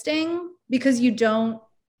listing because you don't,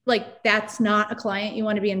 like, that's not a client you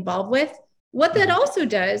want to be involved with, what that also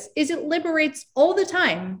does is it liberates all the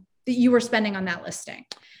time that you were spending on that listing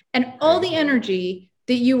and all the energy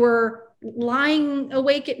that you were lying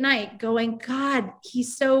awake at night going, God,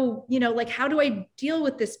 he's so, like, how do I deal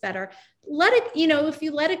with this better? Let it, if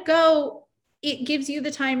you let it go, it gives you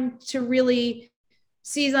the time to really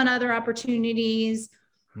seize on other opportunities,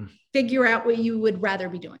 figure out what you would rather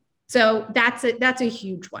be doing. So that's a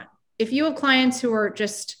huge one. If you have clients who are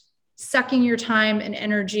just sucking your time and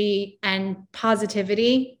energy and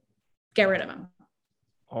positivity, get rid of them.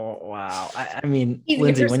 Oh, wow. I mean,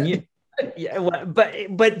 Lindsay, when you,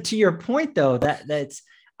 but to your point though, that's,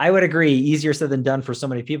 I would agree, easier said than done for so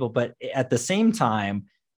many people. But at the same time,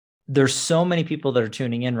 there's so many people that are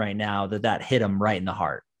tuning in right now that hit them right in the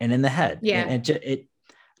heart and in the head. Yeah. And it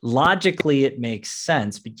logically, it makes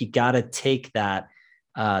sense, but you got to take that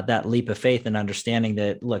leap of faith and understanding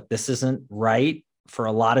that, look, this isn't right for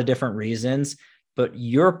a lot of different reasons, but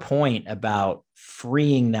your point about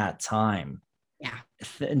freeing that time,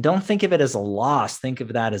 don't think of it as a loss. Think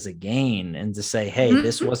of that as a gain, and to say, hey,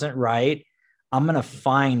 this wasn't right. I'm going to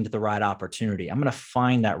find the right opportunity. I'm going to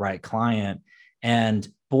find that right client. And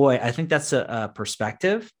boy, I think that's a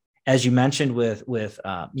perspective, as you mentioned, with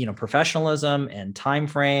professionalism and time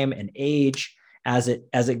frame and age, as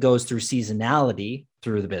it goes through seasonality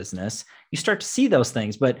through the business, you start to see those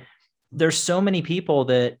things. But there's so many people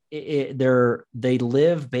that they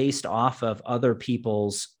live based off of other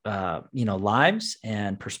people's, lives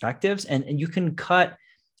and perspectives. And you can cut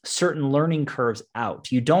certain learning curves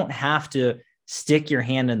out. You don't have to stick your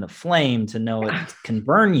hand in the flame to know it can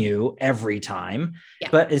burn you every time. Yeah.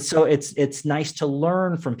 But it's nice to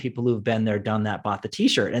learn from people who've been there, done that, bought the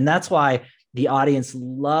t-shirt. And that's why the audience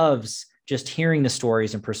loves just hearing the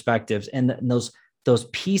stories and perspectives and those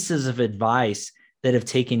pieces of advice that have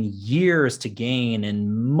taken years to gain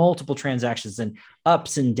in multiple transactions and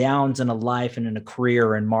ups and downs in a life and in a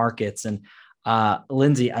career and markets. And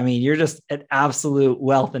Lindsay, I mean, you're just an absolute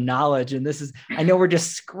wealth of knowledge. And I know we're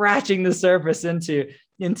just scratching the surface into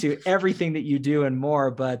everything that you do and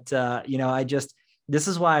more, but this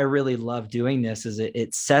is why I really love doing this, is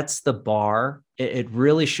it sets the bar. It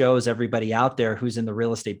really shows everybody out there who's in the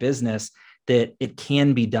real estate business that it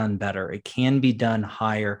can be done better. It can be done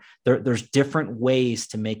higher. There's different ways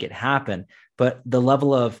to make it happen, but the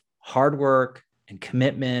level of hard work and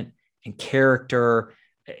commitment and character,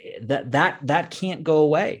 that can't go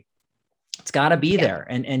away. It's got to be there.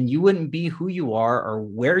 And you wouldn't be who you are or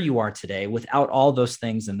where you are today without all those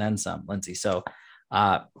things and then some, Lindsay. So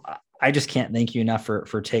I just can't thank you enough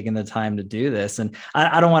for taking the time to do this. And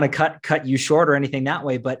I don't want to cut you short or anything that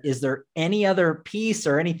way, but is there any other piece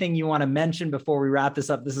or anything you want to mention before we wrap this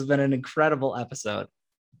up? This has been an incredible episode.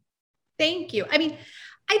 Thank you. I mean,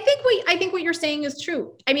 I think what you're saying is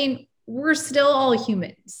true. I mean, we're still all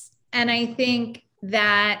humans. And I think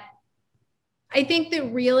that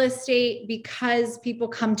real estate, because people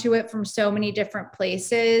come to it from so many different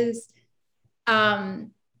places, I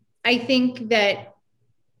think that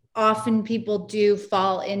often people do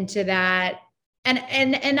fall into that. And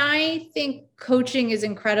I think coaching is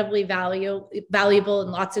incredibly valuable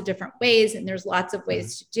in lots of different ways. And there's lots of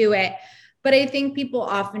ways to do it. But I think people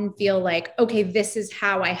often feel like, okay, this is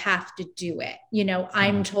how I have to do it.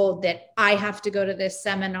 I'm told that I have to go to this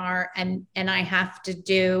seminar and I have to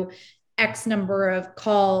do X number of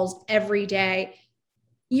calls every day.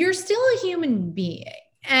 You're still a human being,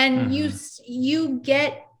 and you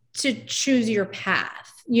get to choose your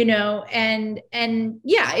path, and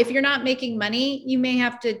yeah, if you're not making money, you may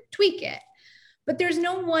have to tweak it, but there's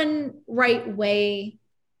no one right way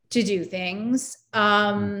to do things.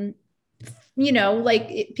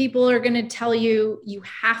 People are going to tell you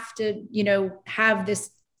have to, have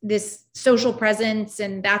this social presence,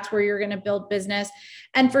 and that's where you're going to build business.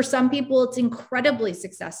 And for some people, it's incredibly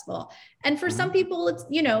successful. And for some people, it's,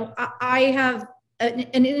 I have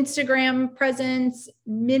an Instagram presence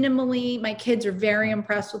minimally. My kids are very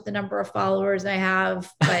impressed with the number of followers I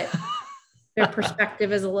have, but their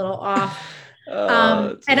perspective is a little off.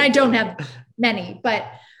 And I don't have many, but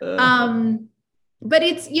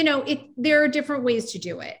it's, there are different ways to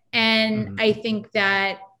do it. And I think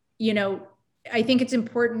that, I think it's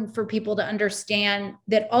important for people to understand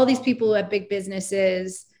that all these people who have big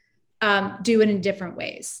businesses do it in different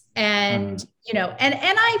ways. And, and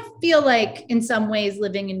I feel like in some ways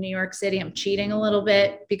living in New York City, I'm cheating a little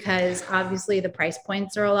bit because obviously the price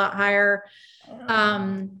points are a lot higher.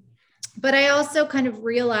 But I also kind of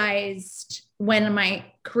realized when my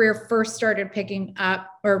career first started picking up,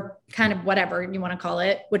 or kind of whatever you want to call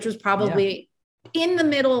it, which was probably in the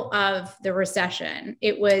middle of the recession.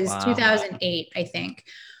 It was 2008, I think,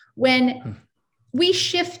 when we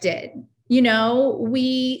shifted,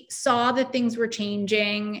 we saw that things were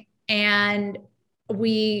changing, and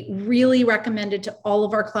we really recommended to all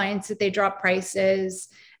of our clients that they drop prices.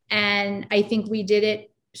 And I think we did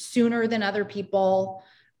it sooner than other people.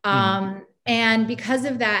 And because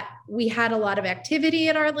of that, we had a lot of activity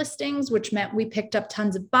at our listings, which meant we picked up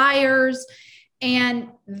tons of buyers. And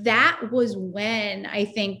that was when I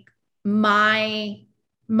think my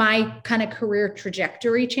kind of career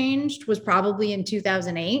trajectory changed, was probably in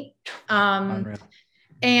 2008.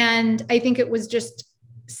 And I think it was just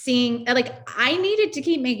seeing, like, I needed to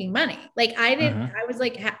keep making money. Like I was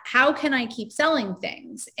like, how can I keep selling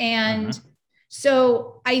things? And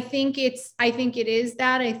so I think it is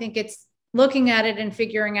that. I think it's looking at it and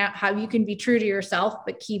figuring out how you can be true to yourself,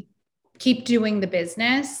 but keep doing the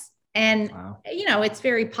business. And, it's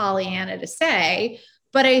very Pollyanna to say,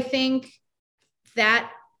 but I think that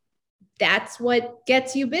that's what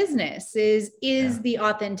gets you business is the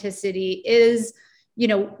authenticity, is,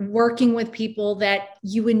 working with people that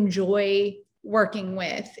you enjoy working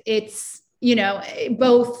with. It's,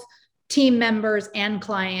 both team members and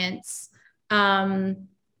clients, and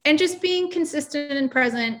just being consistent and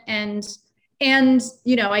present. And,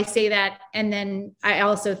 I say that. And then I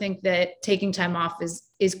also think that taking time off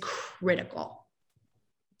is critical.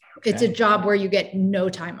 Okay. It's a job where you get no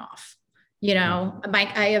time off.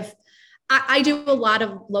 I have I do a lot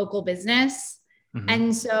of local business. Mhm.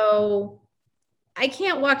 And so I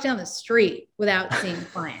can't walk down the street without seeing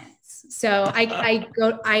clients. So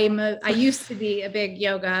I used to be a big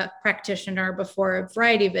yoga practitioner before a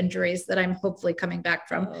variety of injuries that I'm hopefully coming back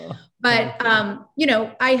from. But,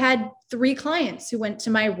 I had 3 clients who went to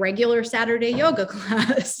my regular Saturday yoga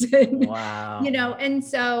class. And, Wow. and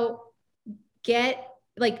so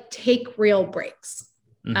take real breaks.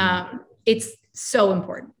 It's so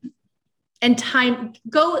important. And time,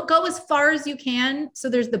 go as far as you can. So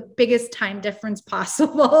there's the biggest time difference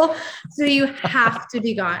possible. So you have to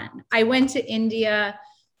be gone. I went to India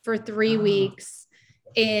for 3 weeks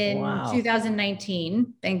in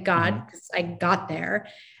 2019. Thank God, because I got there.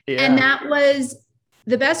 Yeah. And that was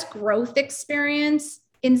the best growth experience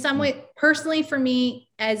in some way, personally for me,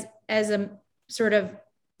 as a sort of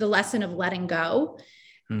the lesson of letting go,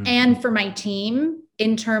 and for my team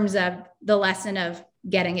in terms of the lesson of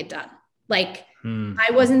getting it done. I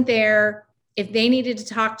wasn't there. If they needed to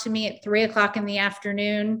talk to me at 3:00 in the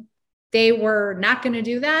afternoon, they were not going to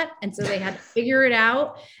do that. And so they had to figure it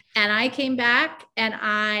out. And I came back and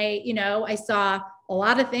I saw a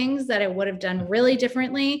lot of things that I would have done really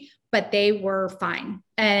differently, but they were fine.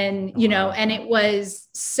 And, and it was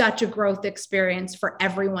such a growth experience for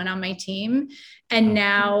everyone on my team. And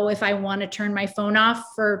now if I want to turn my phone off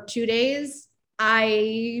for 2 days,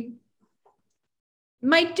 I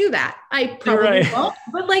might do that. I probably won't,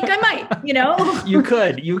 but I might, You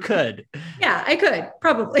could. Yeah, I could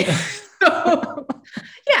probably. So,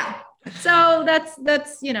 yeah. So that's,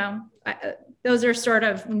 those are sort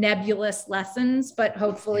of nebulous lessons, but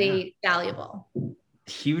hopefully valuable.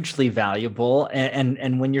 Hugely valuable.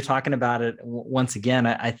 And when you're talking about it, once again,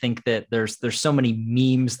 I think that there's so many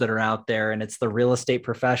memes that are out there, and it's the real estate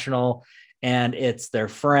professional and it's their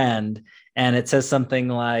friend. And it says something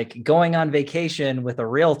like going on vacation with a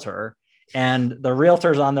realtor, and the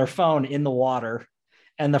realtor's on their phone in the water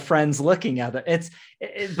and the friend's looking at it.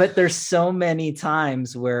 But there's so many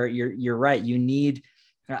times where you're right. You need,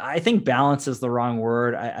 I think balance is the wrong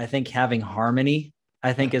word. I think having harmony,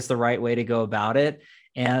 I think, is the right way to go about it.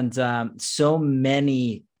 And so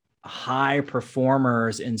many high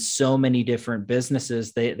performers in so many different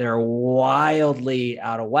businesses, they're wildly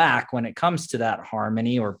out of whack when it comes to that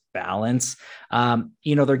harmony or balance.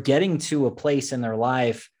 They're getting to a place in their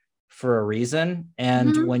life for a reason.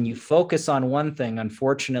 And when you focus on one thing,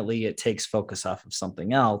 unfortunately, it takes focus off of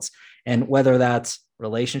something else. And whether that's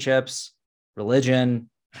relationships, religion,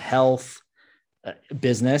 health,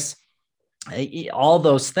 business, all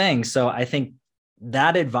those things. So I think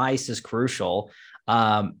that advice is crucial.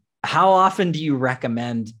 How often do you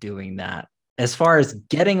recommend doing that as far as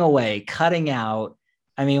getting away, cutting out?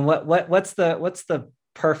 I mean, what's the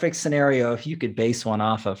perfect scenario if you could base one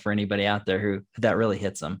off of for anybody out there who that really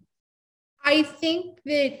hits them? I think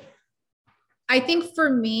for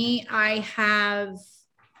me, I have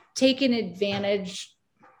taken advantage.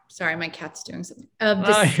 Sorry, my cat's doing something of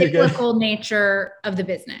the cyclical nature of the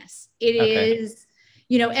business. It is,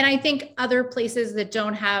 and I think other places that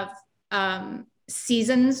don't have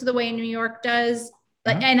seasons the way New York does,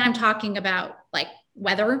 and I'm talking about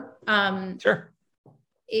weather. Sure.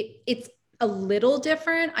 It's a little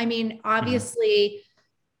different. I mean, obviously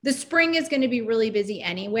the spring is going to be really busy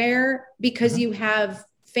anywhere because you have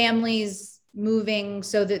families moving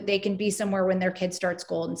so that they can be somewhere when their kids start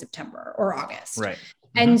school in September or August. Right.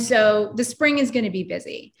 And so the spring is going to be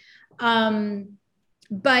busy.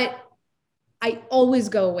 But I always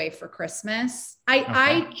go away for Christmas.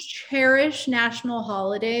 I cherish national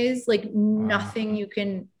holidays like nothing you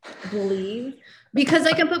can believe, because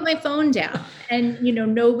I can put my phone down and,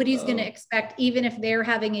 nobody's going to expect, even if they're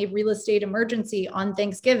having a real estate emergency on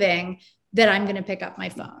Thanksgiving, that I'm going to pick up my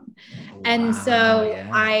phone. And so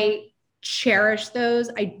I cherish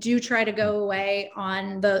those. I do try to go away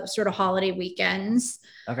on the sort of holiday weekends.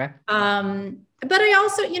 Okay. But I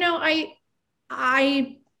also,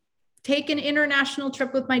 I take an international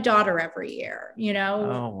trip with my daughter every year. We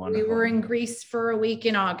were in Greece for a week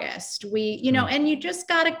in August. And you just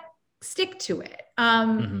got to stick to it.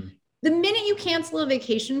 The minute you cancel a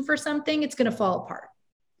vacation for something, it's going to fall apart.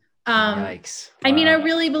 Yikes. Wow. I mean, I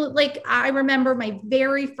really I remember my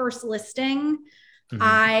very first listing.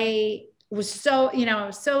 I was so, I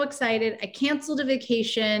was so excited. I canceled a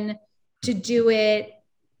vacation to do it.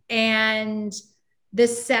 And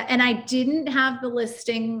and I didn't have the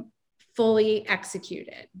listing fully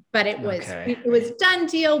executed, but it was done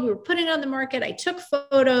deal. We were putting it on the market. I took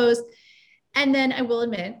photos, and then I will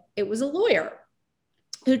admit it was a lawyer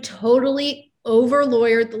who totally over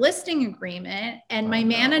lawyered the listing agreement. And my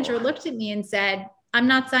manager looked at me and said, "I'm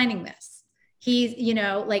not signing this. He's,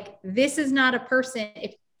 like, this is not a person.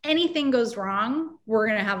 If anything goes wrong, we're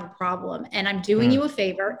going to have a problem. And I'm doing you a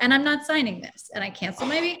favor and I'm not signing this. And I canceled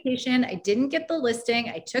my vacation. I didn't get the listing.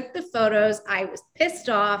 I took the photos. I was pissed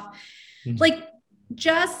off. Like,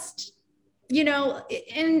 just,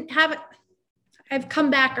 and I've come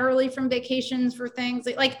back early from vacations for things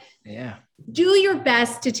like, yeah, do your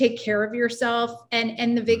best to take care of yourself.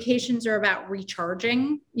 And the vacations are about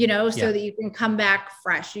recharging, so that you can come back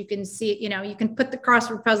fresh. You can see, you can put the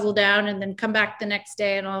crossword puzzle down and then come back the next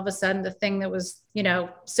day. And all of a sudden the thing that was,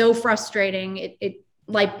 so frustrating, it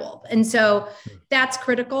light bulb. And so that's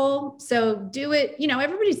critical. So do it,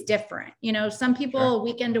 everybody's different. Some people, a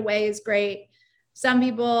weekend away is great. Some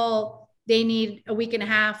people, they need a week and a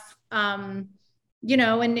half, and you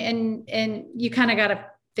kind of got to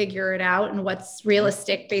figure it out and what's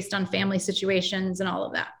realistic based on family situations and all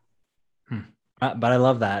of that. But I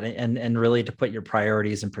love that. And really to put your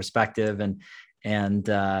priorities in perspective and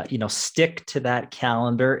stick to that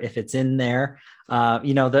calendar. If it's in there,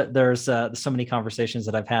 there's so many conversations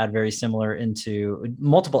that I've had very similar into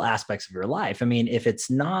multiple aspects of your life. I mean, if it's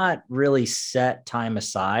not really set time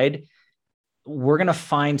aside, we're going to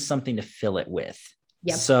find something to fill it with.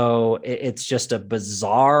 Yep. So it's just a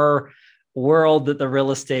bizarre world that the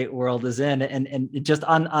real estate world is in. And just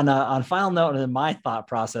on final note, in my thought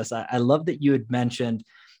process, I love that you had mentioned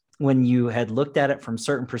when you had looked at it from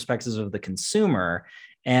certain perspectives of the consumer,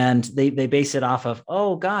 and they base it off of,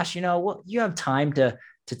 oh gosh, you have time to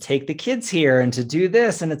take the kids here and to do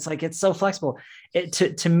this. And it's like, it's so flexible.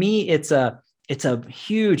 To me, it's a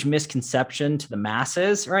huge misconception to the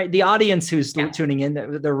masses, right? The audience who's tuning in,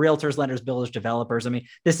 the realtors, lenders, builders, developers. I mean,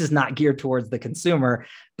 this is not geared towards the consumer,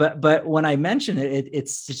 but when I mention it,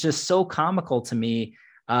 it's just so comical to me.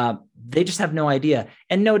 They just have no idea.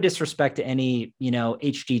 And no disrespect to any,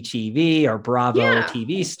 HGTV or Bravo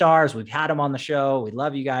TV stars. We've had them on the show. We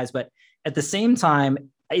love you guys. But at the same time,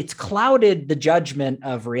 it's clouded the judgment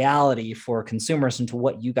of reality for consumers into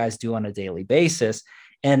what you guys do on a daily basis.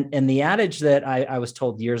 And the adage that I was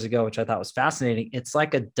told years ago, which I thought was fascinating, it's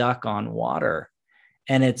like a duck on water,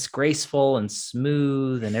 and it's graceful and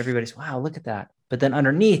smooth, and everybody's, wow, look at that. But then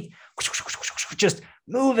underneath, just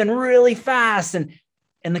moving really fast, and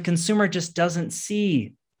the consumer just doesn't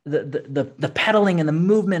see the pedaling and the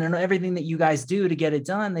movement and everything that you guys do to get it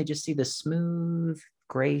done. They just see the smooth,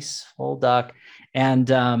 graceful duck.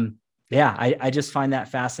 And I just find that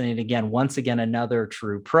fascinating. Again, once again, another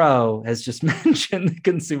true pro has just mentioned the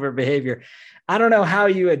consumer behavior. I don't know how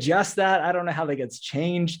you adjust that. I don't know how that gets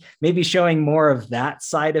changed. Maybe showing more of that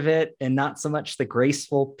side of it and not so much the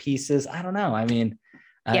graceful pieces. I don't know. I mean,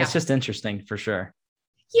 it's just interesting for sure.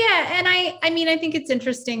 Yeah. And I think it's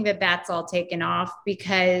interesting that that's all taken off,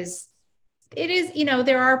 because it is,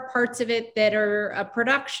 there are parts of it that are a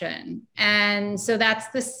production. And so that's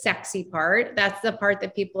the sexy part. That's the part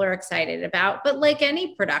that people are excited about. But like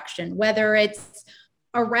any production, whether it's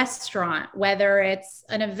a restaurant, whether it's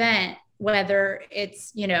an event, whether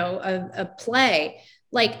it's, a play,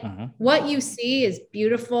 like what you see is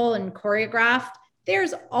beautiful and choreographed.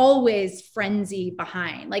 There's always frenzy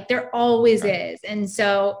behind, like there always is. And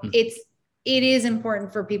so it is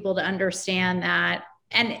important for people to understand that.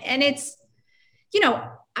 And it's,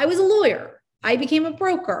 I was a lawyer. I became a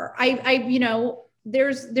broker.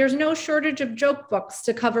 There's no shortage of joke books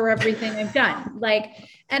to cover everything I've done.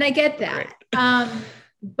 And I get that.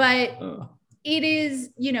 But it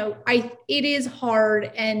is, it is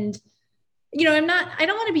hard. And, I don't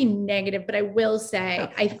want to be negative, but I will say,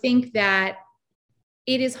 I think that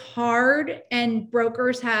it is hard, and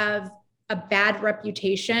brokers have a bad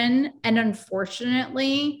reputation. And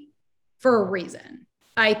unfortunately, for a reason,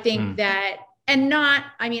 I think that,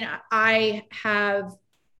 I have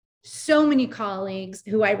so many colleagues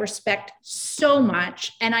who I respect so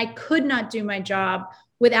much, and I could not do my job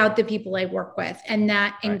without the people I work with. And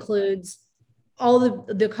that includes all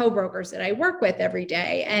the co-brokers that I work with every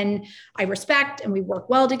day, and I respect, and we work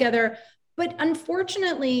well together. But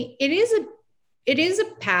unfortunately, it is a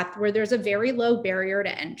path where there's a very low barrier to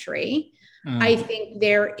entry. I think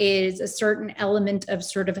there is a certain element of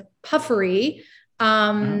sort of puffery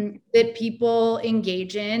that people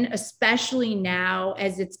engage in, especially now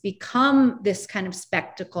as it's become this kind of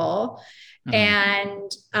spectacle.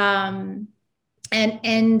 And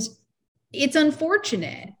it's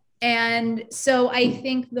unfortunate. And so I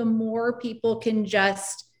think the more people can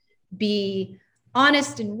just be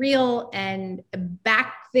honest and real and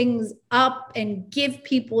back things up and give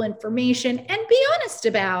people information and be honest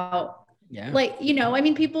about,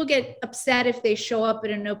 people get upset if they show up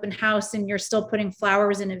at an open house and you're still putting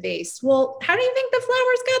flowers in a vase. Well, how do you think the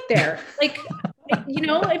flowers got there?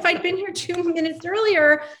 if I'd been here 2 minutes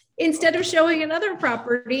earlier, instead of showing another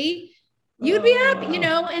property, you'd be happy,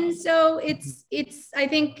 And so it's, I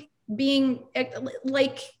think being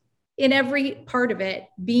like in every part of it,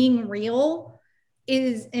 being real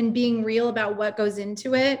about what goes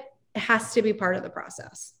into it has to be part of the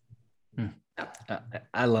process.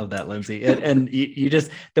 I love that, Lindsay. And you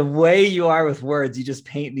just, the way you are with words, you just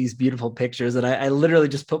paint these beautiful pictures. And I literally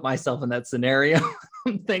just put myself in that scenario.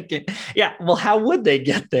 I'm thinking, yeah, well, how would they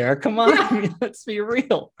get there? Come on. Yeah. I mean, let's be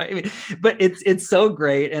real. Right? I mean, but it's so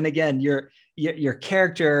great. And again, your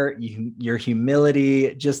character, your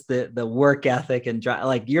humility, just the work ethic and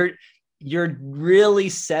like you're really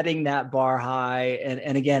setting that bar high.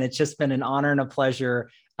 And again, it's just been an honor and a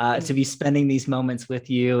pleasure to be spending these moments with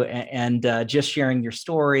you and just sharing your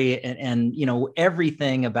story and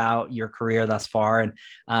everything about your career thus far. And,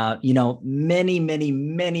 many, many,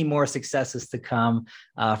 many more successes to come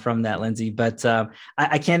from that, Lindsay. But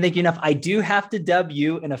I can't thank you enough. I do have to dub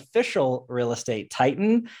you an official real estate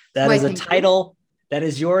titan. That is a title that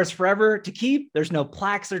is yours forever to keep. There's no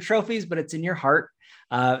plaques or trophies, but it's in your heart.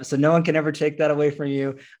 So no one can ever take that away from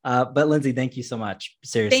you. But Lindsay, thank you so much.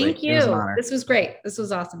 Seriously. Thank you. This was great. This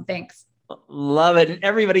was awesome. Thanks. Love it. And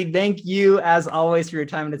everybody, thank you as always for your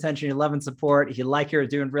time and attention, your love and support. If you like your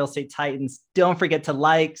Doing Real Estate Titans, don't forget to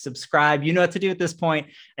like, subscribe. You know what to do at this point.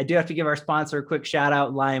 I do have to give our sponsor a quick shout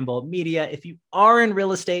out, Lion Bolt Media. If you are in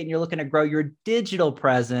real estate and you're looking to grow your digital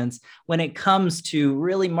presence when it comes to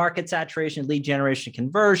really market saturation, lead generation,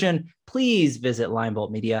 conversion, please visit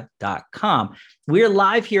lionboltmedia.com. We're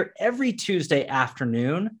live here every Tuesday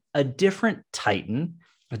afternoon, a different Titan,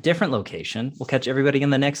 a different location. We'll catch everybody in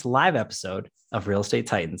the next live episode of Real Estate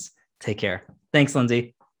Titans. Take care. Thanks,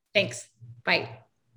 Lindsay. Thanks. Bye.